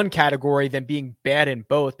in one category than being bad in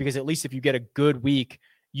both, because at least if you get a good week,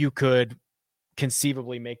 you could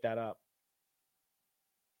conceivably make that up.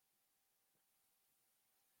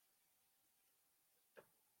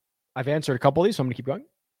 I've answered a couple of these, so I'm going to keep going.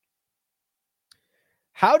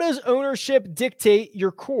 How does ownership dictate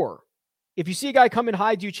your core? If you see a guy come in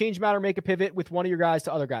high, do you change him out or make a pivot with one of your guys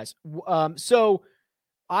to other guys? So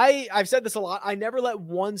I've said this a lot. I never let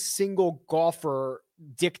one single golfer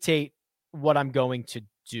dictate what I'm going to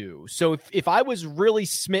do. So if I was really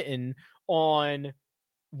smitten on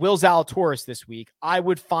Will Zalatoris this week, I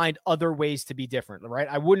would find other ways to be different, right?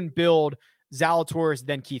 I wouldn't build Zalatoris,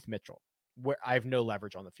 then Keith Mitchell, where I have no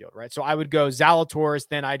leverage on the field, right? So I would go Zalatoris,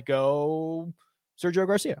 then I'd go Sergio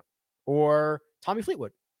Garcia or Tommy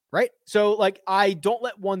Fleetwood, right? So like I don't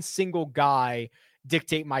let one single guy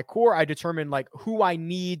dictate my core. I determine like who I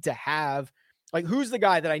need to have, like who's the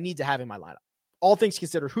guy that I need to have in my lineup. All things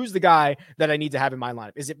considered, who's the guy that I need to have in my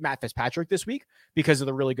lineup? Is it Matt Fitzpatrick this week because of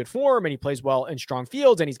the really good form and he plays well in strong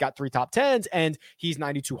fields and he's got 3 top 10s and he's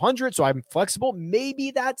 9,200, so I'm flexible? Maybe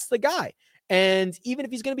that's the guy. And even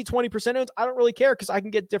if he's going to be 20% owned, I don't really care because I can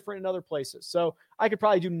get different in other places. So I could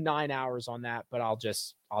probably do 9 hours on that, but I'll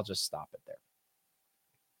just stop it there.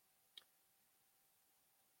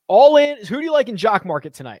 All in. Who do you like in Jock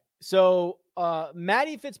Market tonight? So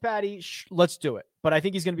Matty Fitzpatty, let's do it. But I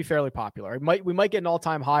think he's going to be fairly popular. We might get an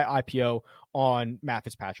all-time high IPO on Matt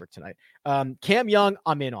Fitzpatrick tonight. Cam Young,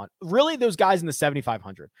 I'm in on. Really, those guys in the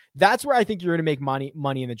 7,500. That's where I think you're going to make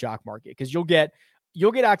money in the Jock Market, because you'll get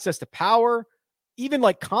access to power, even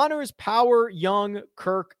like Connors, Power, Young,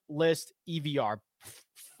 Kirk, List, EVR.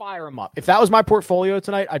 Fire them up. If that was my portfolio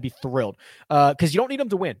tonight, I'd be thrilled, because you don't need them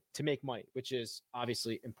to win to make money, which is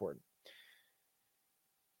obviously important.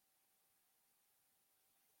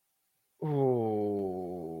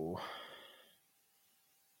 Oh,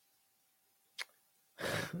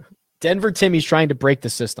 Denver Timmy's trying to break the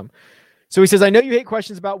system. So he says, I know you hate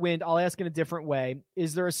questions about wind. I'll ask in a different way.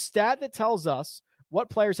 Is there a stat that tells us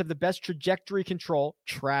what players have the best trajectory control,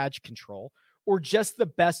 traj control, or just the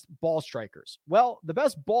best ball strikers? Well, the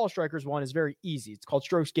best ball strikers one is very easy. It's called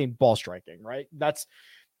strokes gained ball striking, right? That's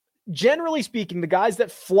generally speaking, the guys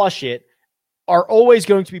that flush it are always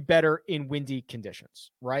going to be better in windy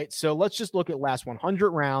conditions, right? So let's just look at last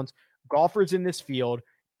 100 rounds. golfers in this field,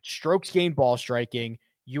 strokes gained, ball striking,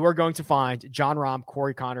 you are going to find Jon Rahm,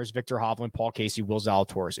 Corey Connors, Viktor Hovland, Paul Casey, Will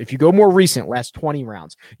Zalatoris. If you go more recent, last 20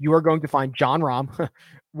 rounds, you are going to find Jon Rahm,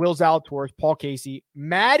 Will Zalatoris, Paul Casey,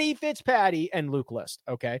 Matty Fitzpatrick, and Luke List.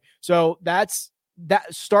 Okay. So that's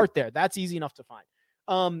that. Start there. That's easy enough to find.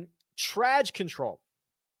 Traj control.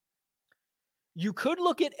 You could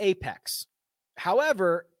look at Apex.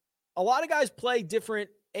 However, a lot of guys play different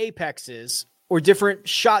Apexes or different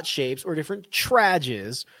shot shapes or different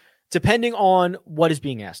trages depending on what is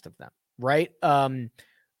being asked of them, right? And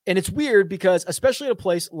it's weird because especially at a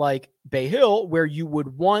place like Bay Hill where you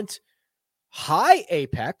would want high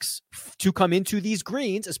apex to come into these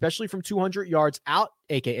greens, especially from 200 yards out,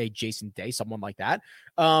 aka Jason Day, someone like that,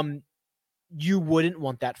 you wouldn't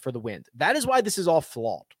want that for the wind. That is why this is all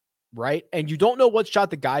flawed, right? And you don't know what shot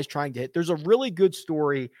the guy's trying to hit. There's a really good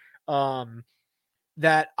story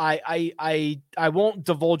that I won't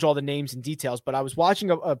divulge all the names and details, but I was watching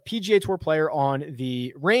a PGA Tour player on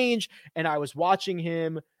the range, and I was watching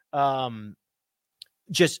him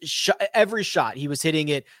every shot. He was hitting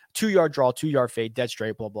it 2-yard draw, 2-yard fade, dead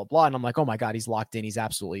straight, blah, blah, blah. And I'm like, oh my God, he's locked in. He's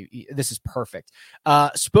this is perfect.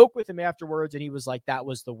 Spoke with him afterwards, and he was like, that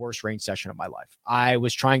was the worst range session of my life. I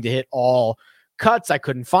was trying to hit all cuts I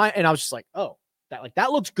couldn't find. And I was just like, oh,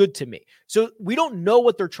 that looks good to me. So we don't know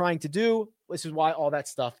what they're trying to do. This is why all that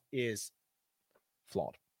stuff is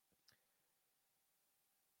flawed.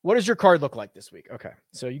 What does your card look like this week? Okay.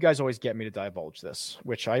 So you guys always get me to divulge this,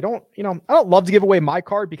 which I don't love to give away my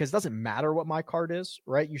card because it doesn't matter what my card is,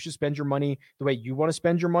 right? You should spend your money the way you want to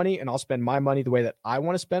spend your money, and I'll spend my money the way that I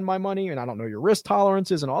want to spend my money. And I don't know your risk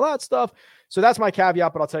tolerances and all that stuff. So that's my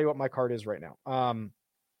caveat, but I'll tell you what my card is right now.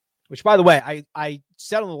 Which, by the way, I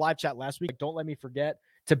said on the live chat last week, don't let me forget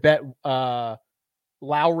to bet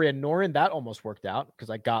Lowry and Noren. That almost worked out because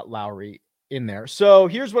I got Lowry in there. So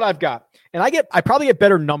here's what I've got. And I probably get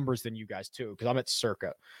better numbers than you guys too, because I'm at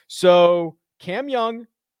circa. So Cam Young,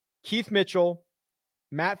 Keith Mitchell,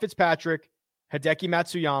 Matt Fitzpatrick, Hideki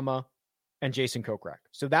Matsuyama, and Jason Kokrak.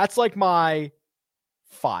 So that's like my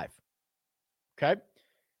 5. Okay.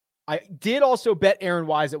 I did also bet Aaron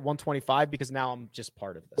Wise at 125 because now I'm just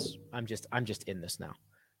part of this. I'm just in this now.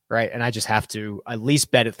 Right. And I just have to at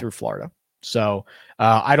least bet it through Florida. So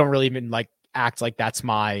I don't really even act like that's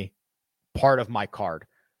my part of my card.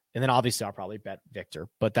 And then obviously I'll probably bet Victor,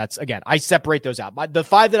 but that's, again, I separate those out. The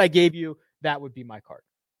 5 that I gave you, that would be my card.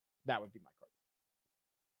 That would be my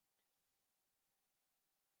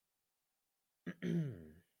card.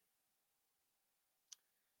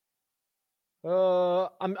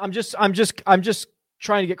 I'm just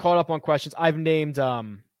trying to get caught up on questions. I've named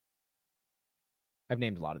a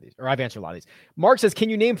lot of these, or I've answered a lot of these. Mark says, can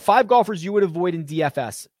you name 5 golfers you would avoid in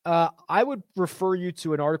DFS? I would refer you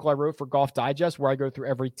to an article I wrote for Golf Digest where I go through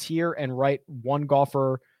every tier and write one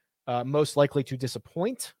golfer most likely to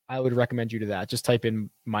disappoint. I would recommend you to that. Just type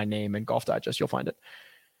in my name in Golf Digest. You'll find it.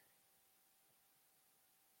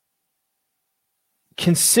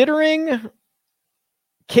 Considering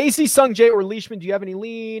Casey, Sungjae, or Leishman, do you have any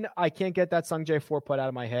lean? I can't get that Sungjae 4-putt out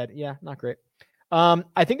of my head. Yeah, not great. I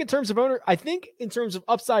think in terms of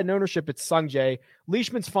upside and ownership, it's Sungjae.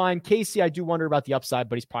 Leishman's fine. Casey, I do wonder about the upside,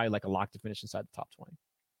 but he's probably like a lock to finish inside the top 20.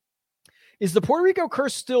 Is the Puerto Rico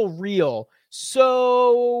curse still real?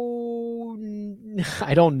 So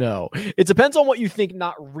I don't know. It depends on what you think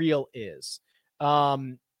not real is.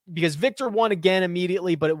 Because Victor won again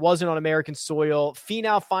immediately, but it wasn't on American soil.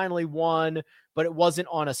 Finau finally won, but it wasn't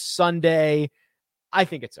on a Sunday. I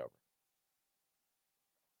think it's over.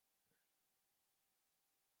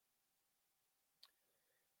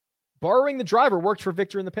 Borrowing the driver worked for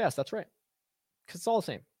Victor in the past. That's right. Because it's all the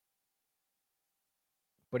same.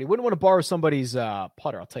 But he wouldn't want to borrow somebody's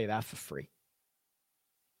putter. I'll tell you that for free.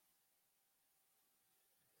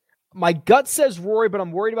 My gut says Rory, but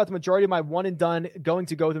I'm worried about the majority of my one and done going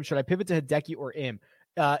to go with him. Should I pivot to Hideki or Im?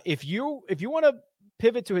 If you want to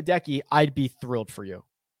pivot to Hideki, I'd be thrilled for you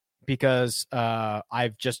because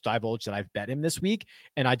I've just divulged that I've bet him this week,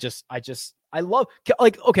 and I love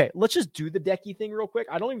okay. Let's just do the Hideki thing real quick.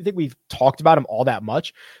 I don't even think we've talked about him all that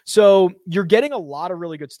much. So you're getting a lot of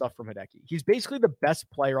really good stuff from Hideki. He's basically the best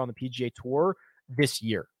player on the PGA Tour this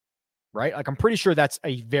year. Right? Like, I'm pretty sure that's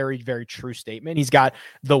a very, very true statement. He's got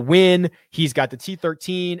the win. He's got the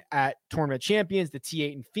T13 at Tournament Champions, the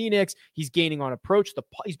T8 in Phoenix. He's gaining on approach.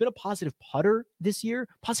 He's been a positive putter this year.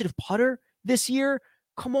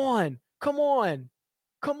 Come on.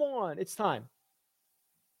 It's time.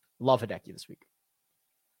 Love Hideki this week.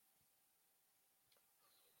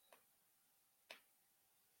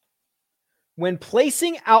 When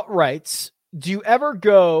placing outrights, do you ever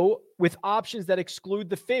go with options that exclude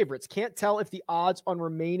the favorites. Can't tell if the odds on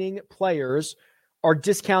remaining players are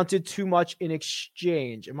discounted too much in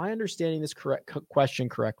exchange. Am I understanding this question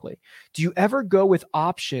correctly? Do you ever go with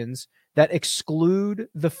options that exclude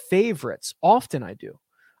the favorites? Often I do.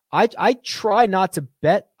 I try not to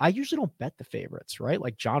bet. I usually don't bet the favorites, right?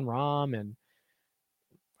 Like Jon Rahm, and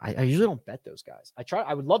I usually don't bet those guys.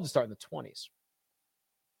 I would love to start in the 20s.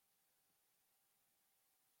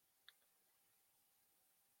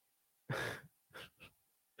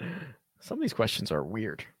 Some of these questions are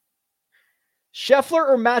weird. Scheffler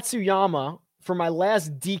or Matsuyama for my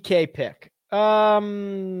last DK pick?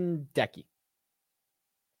 Decky.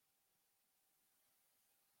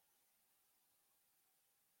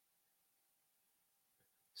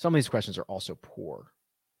 Some of these questions are also poor.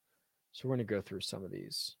 So we're going to go through some of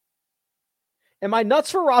these. Am I nuts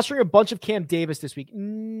for rostering a bunch of Cam Davis this week?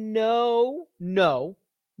 No.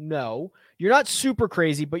 You're not super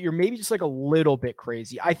crazy, but you're maybe just like a little bit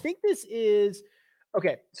crazy. I think this is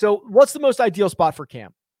okay. So what's the most ideal spot for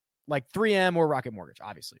Cam? Like 3M or Rocket Mortgage,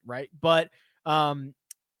 obviously, right? But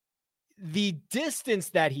the distance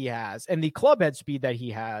that he has and the club head speed that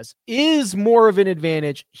he has is more of an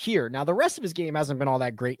advantage here. Now, the rest of his game hasn't been all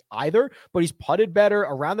that great either, but he's putted better.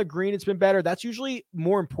 Around the green, it's been better. That's usually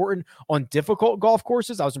more important on difficult golf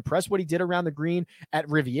courses. I was impressed what he did around the green at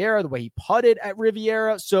Riviera, the way he putted at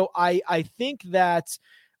Riviera. So I think that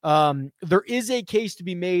there is a case to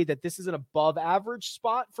be made that this is an above average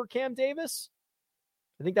spot for Cam Davis.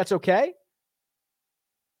 I think that's okay.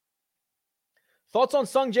 Thoughts on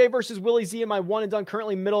Sung Jae versus Willie Z? Am I one and done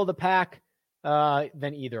currently middle of the pack?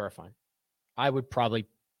 Then either are fine. I would probably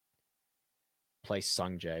play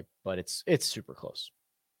Sung Jae, but it's super close.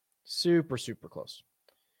 Super close.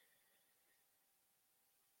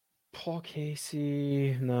 Paul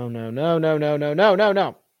Casey. No.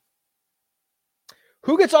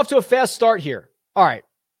 Who gets off to a fast start here? All right.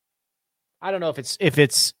 I don't know if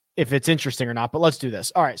it's interesting or not, but let's do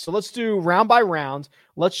this. All right, so let's do round by round.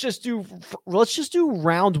 Let's just do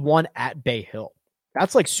round one at Bay Hill.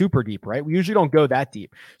 That's like super deep, right? We usually don't go that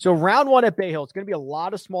deep. So round one at Bay Hill, it's going to be a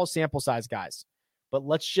lot of small sample size guys, but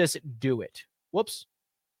let's just do it. Whoops.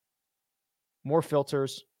 More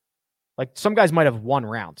filters. Like some guys might have one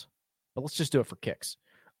round, but let's just do it for kicks.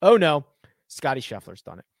 Oh no, Scotty Scheffler's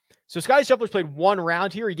done it. So Scotty Scheffler's played one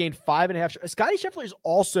round here. He gained 5.5. Scotty Scheffler is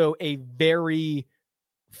also a very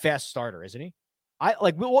fast starter, isn't he?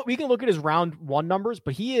 We can look at his round one numbers,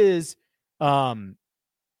 but he's a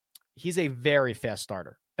very fast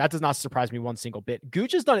starter. That does not surprise me one single bit.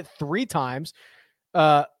 Gooch has done it 3 times,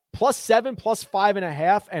 +7,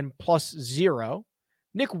 +5.5, and +0.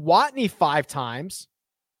 Nick Watney 5 times,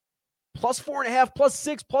 +4.5,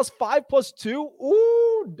 +6, +5, +2.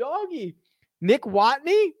 Ooh, doggy. Nick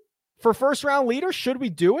Watney for first round leader. Should we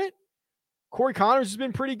do it? Corey Connors has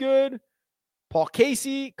been pretty good. Paul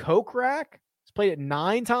Casey, Kokrak, has played it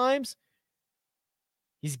 9 times.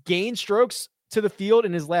 He's gained strokes to the field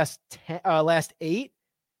in his last 8.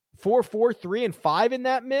 4, 4, 3, and 5 in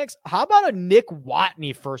that mix. How about a Nick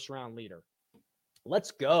Watney first round leader?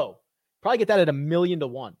 Let's go. Probably get that at 1,000,000 to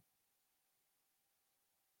 1.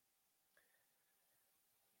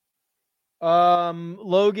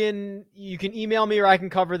 Logan, you can email me or I can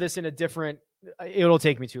cover this in a different. It'll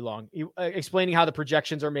take me too long. Explaining how the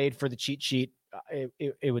projections are made for the cheat sheet,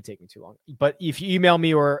 it would take me too long. But if you email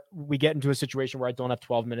me or we get into a situation where I don't have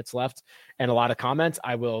 12 minutes left and a lot of comments,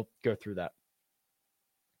 I will go through that.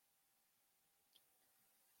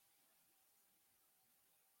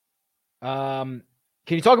 Can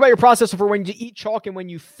you talk about your process for when you eat chalk and when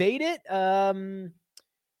you fade it?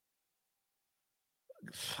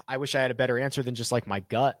 I wish I had a better answer than just like my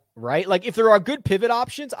gut, right? Like if there are good pivot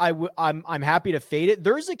options, I'm happy to fade it.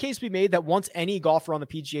 There is a case to be made that once any golfer on the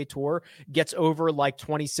PGA Tour gets over like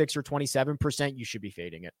 26 or 27%, you should be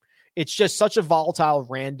fading it. It's just such a volatile,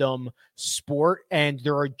 random sport, and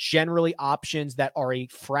there are generally options that are a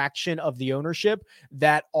fraction of the ownership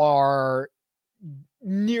that are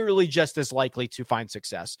nearly just as likely to find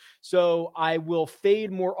success. So I will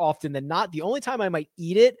fade more often than not. The only time I might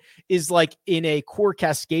eat it is like in a core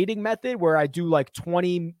cascading method where I do like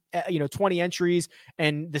 20 entries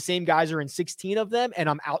and the same guys are in 16 of them and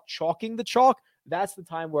I'm out chalking the chalk. That's the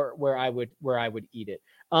time where I would eat it.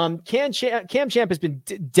 Cam Champ has been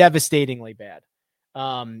devastatingly bad.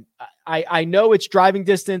 I know it's driving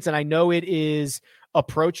distance and I know it is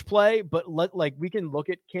approach play, but we can look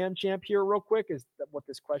at Cam Champ here real quick is what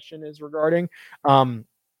this question is regarding.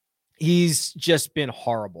 He's just been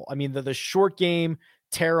horrible. I mean, the short game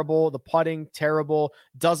terrible. The putting, terrible.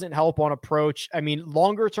 Doesn't help on approach. I mean,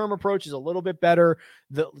 longer term approach is a little bit better.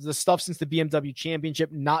 The stuff since the BMW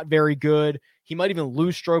Championship, not very good. He might even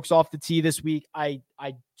lose strokes off the tee this week. I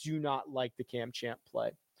do not like the Cam Champ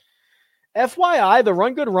play. FYI, the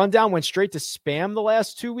Run Good Rundown went straight to spam the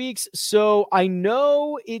last 2 weeks. So I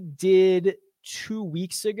know it did 2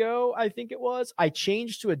 weeks ago, I think it was. I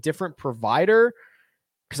changed to a different provider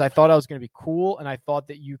because I thought I was going to be cool. And I thought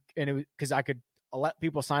that because I could let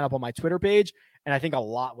people sign up on my Twitter page. And I think a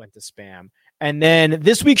lot went to spam. And then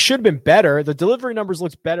this week should have been better. The delivery numbers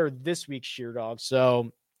looked better this week, Sheer Dog.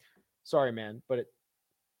 So sorry, man. But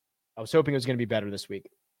I was hoping it was going to be better this week.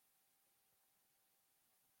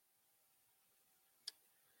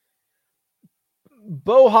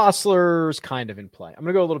 Beau Hossler's kind of in play. I'm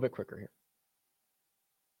going to go a little bit quicker here.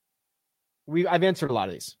 I've answered a lot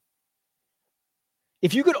of these.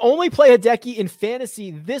 If you could only play Hideki in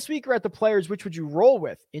fantasy this week or at the Players, which would you roll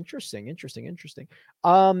with? Interesting.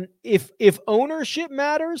 If ownership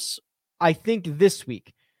matters, I think this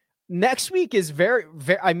week. Next week is very,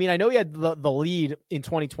 very. I mean, I know he had the lead in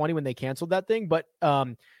 2020 when they canceled that thing, but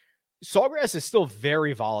Sawgrass is still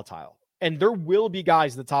very volatile. And there will be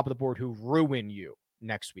guys at the top of the board who ruin you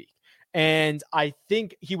next week. And I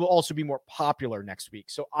think he will also be more popular next week.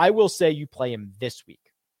 So I will say you play him this week.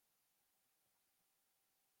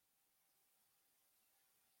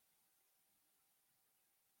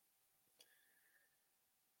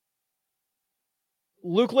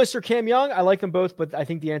 Luke List or Cam Young? I like them both, but I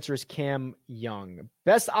think the answer is Cam Young.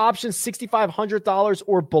 Best option, $6,500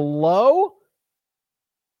 or below.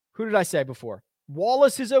 Who did I say before?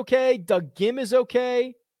 Wallace is okay. Doug Gim is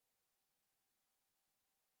okay.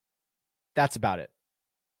 That's about it.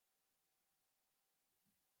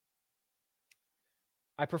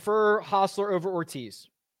 I prefer Hossler over Ortiz.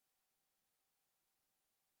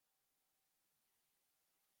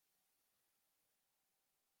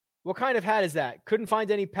 What kind of hat is that? Couldn't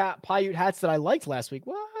find any Paiute hats that I liked last week.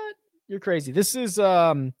 What? You're crazy. This is,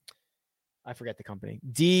 I forget the company.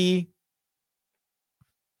 D.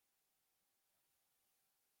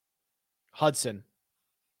 Hudson.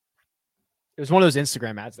 It was one of those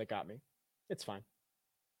Instagram ads that got me. It's fine.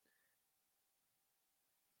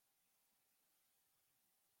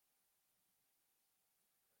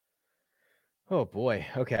 Oh boy.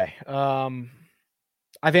 Okay.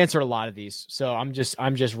 I've answered a lot of these, so I'm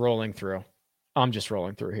just rolling through. I'm just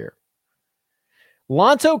rolling through here.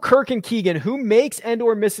 Lonto, Kirk, and Keegan. Who makes and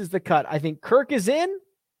or misses the cut? I think Kirk is in.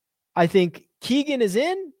 I think Keegan is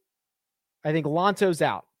in. I think Lonto's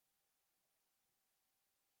out.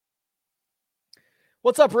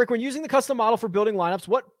 What's up, Rick? When using the custom model for building lineups,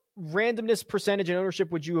 what randomness percentage and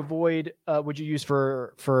ownership would you avoid? Would you use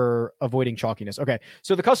for avoiding chalkiness? Okay,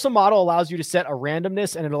 so the custom model allows you to set a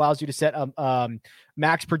randomness and it allows you to set a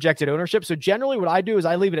max projected ownership. So generally, what I do is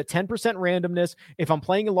I leave it at 10% randomness. If I'm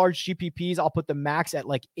playing in large GPPs, I'll put the max at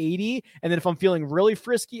like 80, and then if I'm feeling really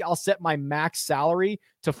frisky, I'll set my max salary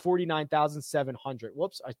to 49,700.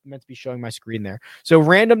 Whoops, I meant to be showing my screen there. So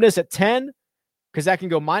randomness at 10. Because that can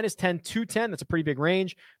go minus 10 to 10. That's a pretty big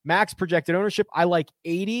range. Max projected ownership, I like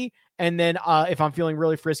 80. And then if I'm feeling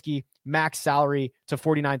really frisky, max salary to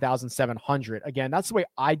 49,700. Again, that's the way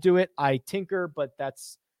I do it. I tinker, but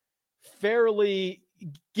that's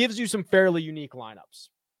gives you some fairly unique lineups.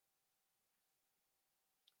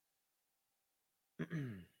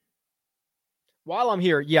 While I'm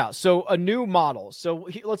here, yeah. So a new model. So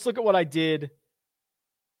let's look at what I did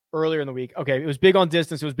earlier in the week. Okay, it was big on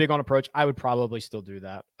distance. It was big on approach. I would probably still do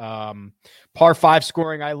that. Par 5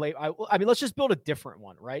 scoring. I mean, let's just build a different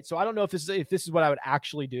one, right? So I don't know if this is what I would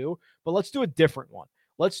actually do, but let's do a different one.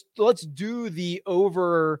 Let's do the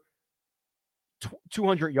over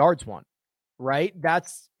 200 yards one, right?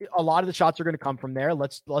 That's a lot of the shots are going to come from there.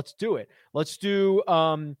 Let's do it. Let's do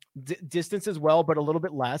distance as well, but a little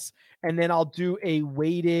bit less. And then I'll do a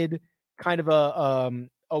weighted kind of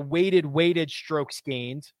a weighted strokes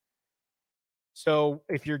gained. So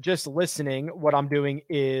if you're just listening, what I'm doing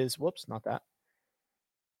is, whoops, not that.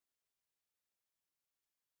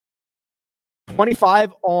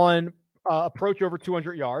 25 on approach over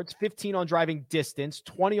 200 yards, 15 on driving distance,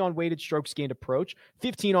 20 on weighted strokes gained approach,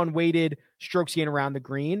 15 on weighted strokes gained around the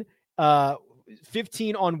green,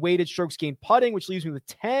 15 on weighted strokes gained putting, which leaves me with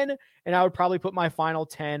 10. And I would probably put my final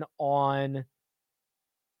 10 on,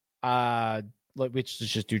 let's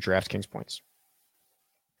just do DraftKings points.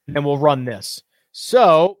 And we'll run this.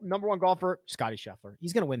 So, number one golfer, Scotty Scheffler.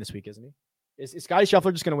 He's going to win this week, isn't he? Is Scotty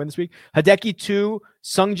Scheffler just going to win this week? Hideki 2,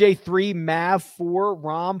 Sungjae 3, Mav 4,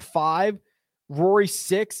 Rahm 5, Rory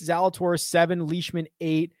 6, Zalatoris 7, Leishman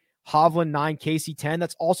 8, Hovland 9, Casey 10.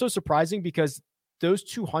 That's also surprising because those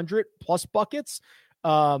 200 plus buckets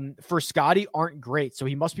for Scotty aren't great. So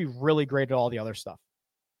he must be really great at all the other stuff.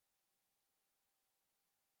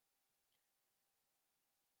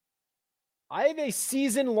 I have a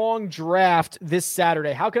season-long draft this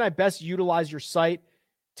Saturday. How can I best utilize your site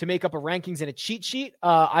to make up a rankings and a cheat sheet?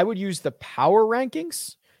 I would use the power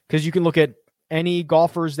rankings because you can look at any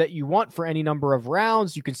golfers that you want for any number of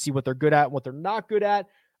rounds. You can see what they're good at, what they're not good at.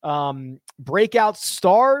 Breakout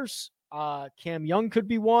stars. Cam Young could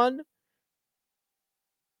be one.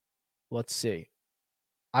 Let's see.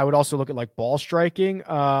 I would also look at like ball striking.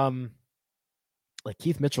 Like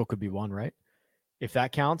Keith Mitchell could be one, right? If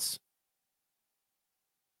that counts.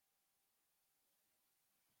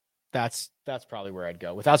 That's probably where I'd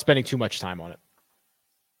go without spending too much time on it.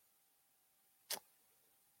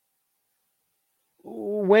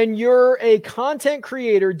 When you're a content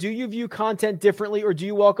creator, do you view content differently, or do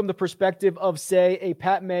you welcome the perspective of, say, a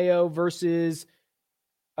Pat Mayo versus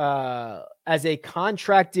as a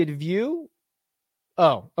contracted view?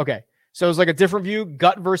 Oh, okay. So it's like a different view,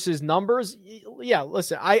 gut versus numbers. Yeah,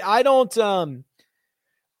 listen, I don't know.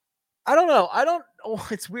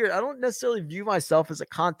 It's weird. I don't necessarily view myself as a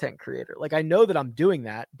content creator. Like, I know that I'm doing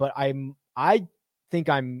that, but I think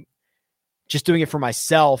I'm just doing it for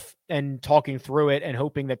myself and talking through it and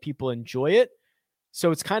hoping that people enjoy it.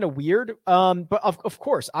 So it's kind of weird. But of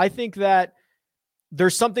course, I think that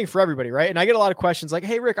there's something for everybody, right? And I get a lot of questions like,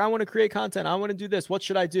 hey, Rick, I want to create content. I want to do this. What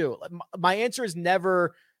should I do? My answer is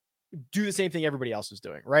never do the same thing everybody else is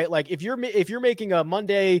doing, right? Like if you're making a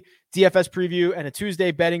Monday DFS preview and a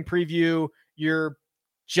Tuesday betting preview, you're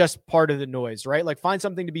just part of the noise, right? Like find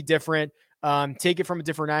something to be different. Take it from a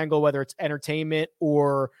different angle, whether it's entertainment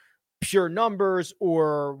or pure numbers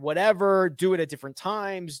or whatever. Do it at different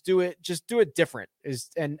times. Do it different.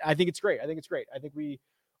 And I think it's great. I think we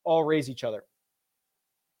all raise each other.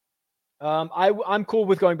 I'm cool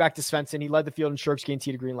with going back to Svensson. He led the field in strokes gained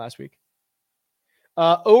tee to green last week.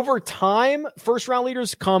 Over time, first round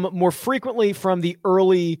leaders come more frequently from the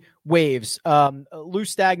early waves. Lou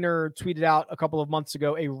Stagner tweeted out a couple of months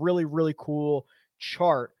ago a really, really cool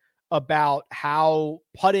chart about how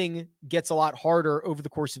putting gets a lot harder over the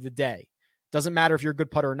course of the day. Doesn't matter if you're a good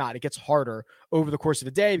putter or not. It gets harder over the course of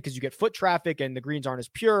the day because you get foot traffic and the greens aren't as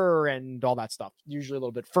pure and all that stuff. Usually a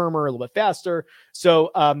little bit firmer, a little bit faster.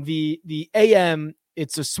 So the AM,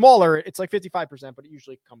 it's a smaller, it's like 55%, but it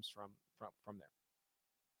usually comes from there.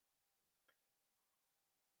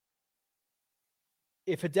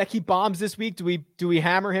 If Hideki bombs this week, do we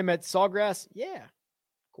hammer him at Sawgrass? Yeah,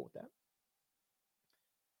 cool with that.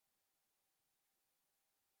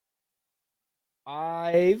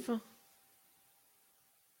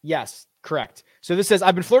 Yes, correct. So this says,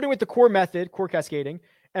 I've been flirting with the core method, core cascading,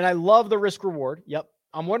 and I love the risk reward. Yep.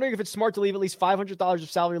 I'm wondering if it's smart to leave at least $500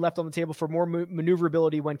 of salary left on the table for more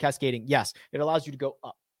maneuverability when cascading. Yes, it allows you to go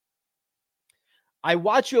up. I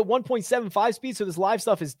watch you at 1.75 speed, so this live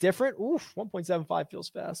stuff is different. Oof, 1.75 feels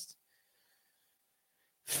fast.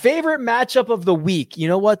 Favorite matchup of the week. You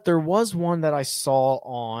know what? There was one that I saw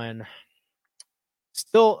on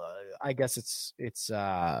still, I guess it's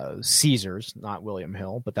Caesars, not William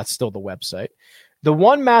Hill, but that's still the website. The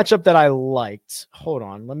one matchup that I liked, hold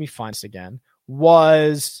on, let me find this again,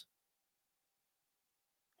 was,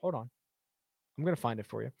 hold on, I'm going to find it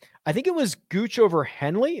for you. I think it was Gooch over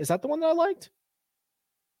Henley. Is that the one that I liked?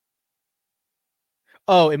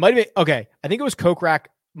 Oh, it might have been, okay. I think it was Kokrak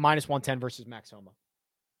minus 110 versus Max Homa.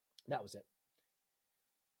 That was it.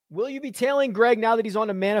 Will you be tailing Greg now that he's on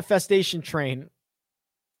a manifestation train?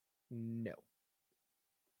 No.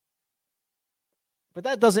 But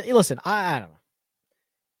that doesn't, listen, I don't know.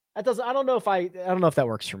 I don't know if that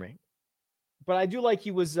works for me. But I do like he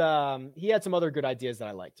had some other good ideas that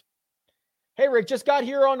I liked. Hey, Rick, just got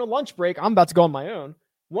here on a lunch break. I'm about to go on my own.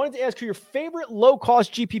 Wanted to ask who your favorite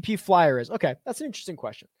low-cost GPP flyer is. Okay, that's an interesting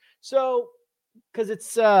question. So, because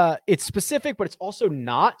it's specific, but it's also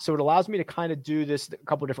not. So it allows me to kind of do this a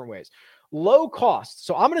couple of different ways. Low cost.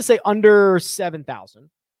 So I'm going to say under 7,000,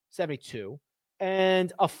 72.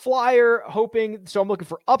 And a flyer hoping, so I'm looking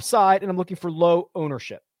for upside and I'm looking for low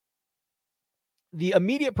ownership. The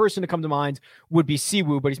immediate person to come to mind would be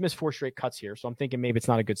Siwoo, but he's missed 4 straight cuts here. So I'm thinking maybe it's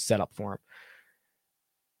not a good setup for him.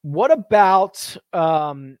 What about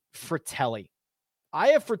Fratelli? I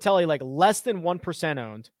have Fratelli like less than 1%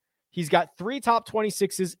 owned. He's got 3 top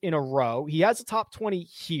 26s in a row. He has a top 20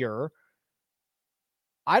 here.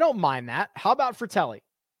 I don't mind that. How about Fratelli?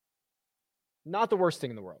 Not the worst thing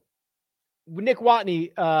in the world. Nick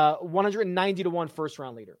Watney, 190-1 first-round leader. 190 to 1 first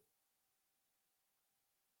round leader.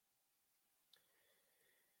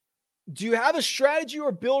 Do you have a strategy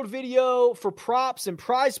or build video for props and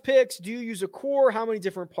prize picks? Do you use a core? How many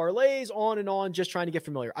different parlays? On and on, just trying to get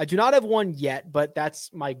familiar. I do not have one yet, but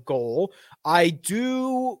that's my goal. I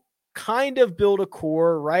do kind of build a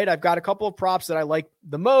core, right? I've got a couple of props that I like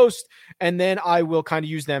the most, and then I will kind of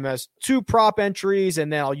use them as 2 prop entries,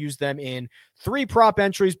 and then I'll use them in 3 prop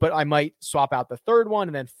entries, but I might swap out the third one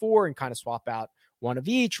and then 4 and kind of swap out one of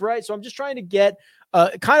each, right? So I'm just trying to get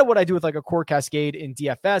kind of what I do with like a core cascade in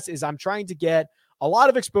DFS is I'm trying to get a lot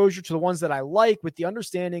of exposure to the ones that I like, with the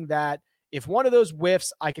understanding that if one of those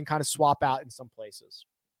whiffs, I can kind of swap out in some places.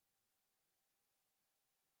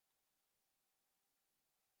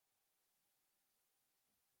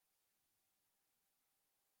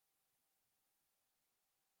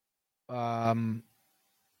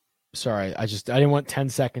 Sorry, I didn't want 10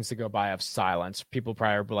 seconds to go by of silence. People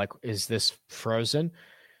probably were like, is this frozen?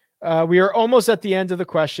 We are almost at the end of the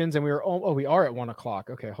questions, and we are we are at 1 o'clock.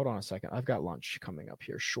 Okay, hold on a second. I've got lunch coming up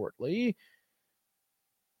here shortly.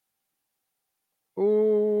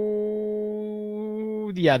 Oh,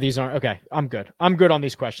 yeah, these aren't okay. I'm good. I'm good on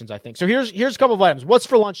these questions, I think. So here's a couple of items. What's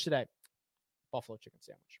for lunch today? Buffalo chicken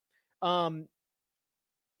sandwich.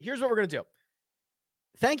 Here's what we're gonna do.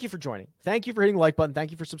 Thank you for joining. Thank you for hitting the like button.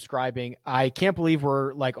 Thank you for subscribing. I can't believe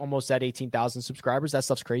we're like almost at 18,000 subscribers. That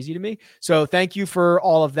stuff's crazy to me. So thank you for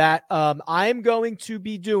all of that. I'm going to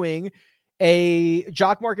be doing a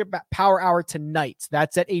Jock Market Power Hour tonight.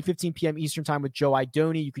 That's at 8:15 p.m. Eastern Time with Joe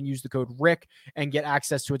Idoni. You can use the code Rick and get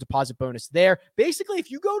access to a deposit bonus there. Basically,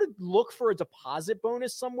 if you go to look for a deposit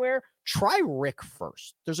bonus somewhere, try Rick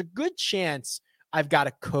first. There's a good chance I've got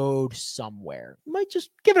a code somewhere. Might just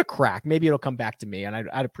give it a crack. Maybe it'll come back to me, and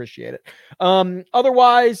I'd appreciate it.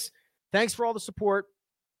 Otherwise, thanks for all the support.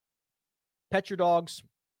 Pet your dogs.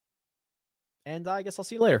 And I guess I'll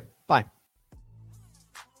see you later. Bye.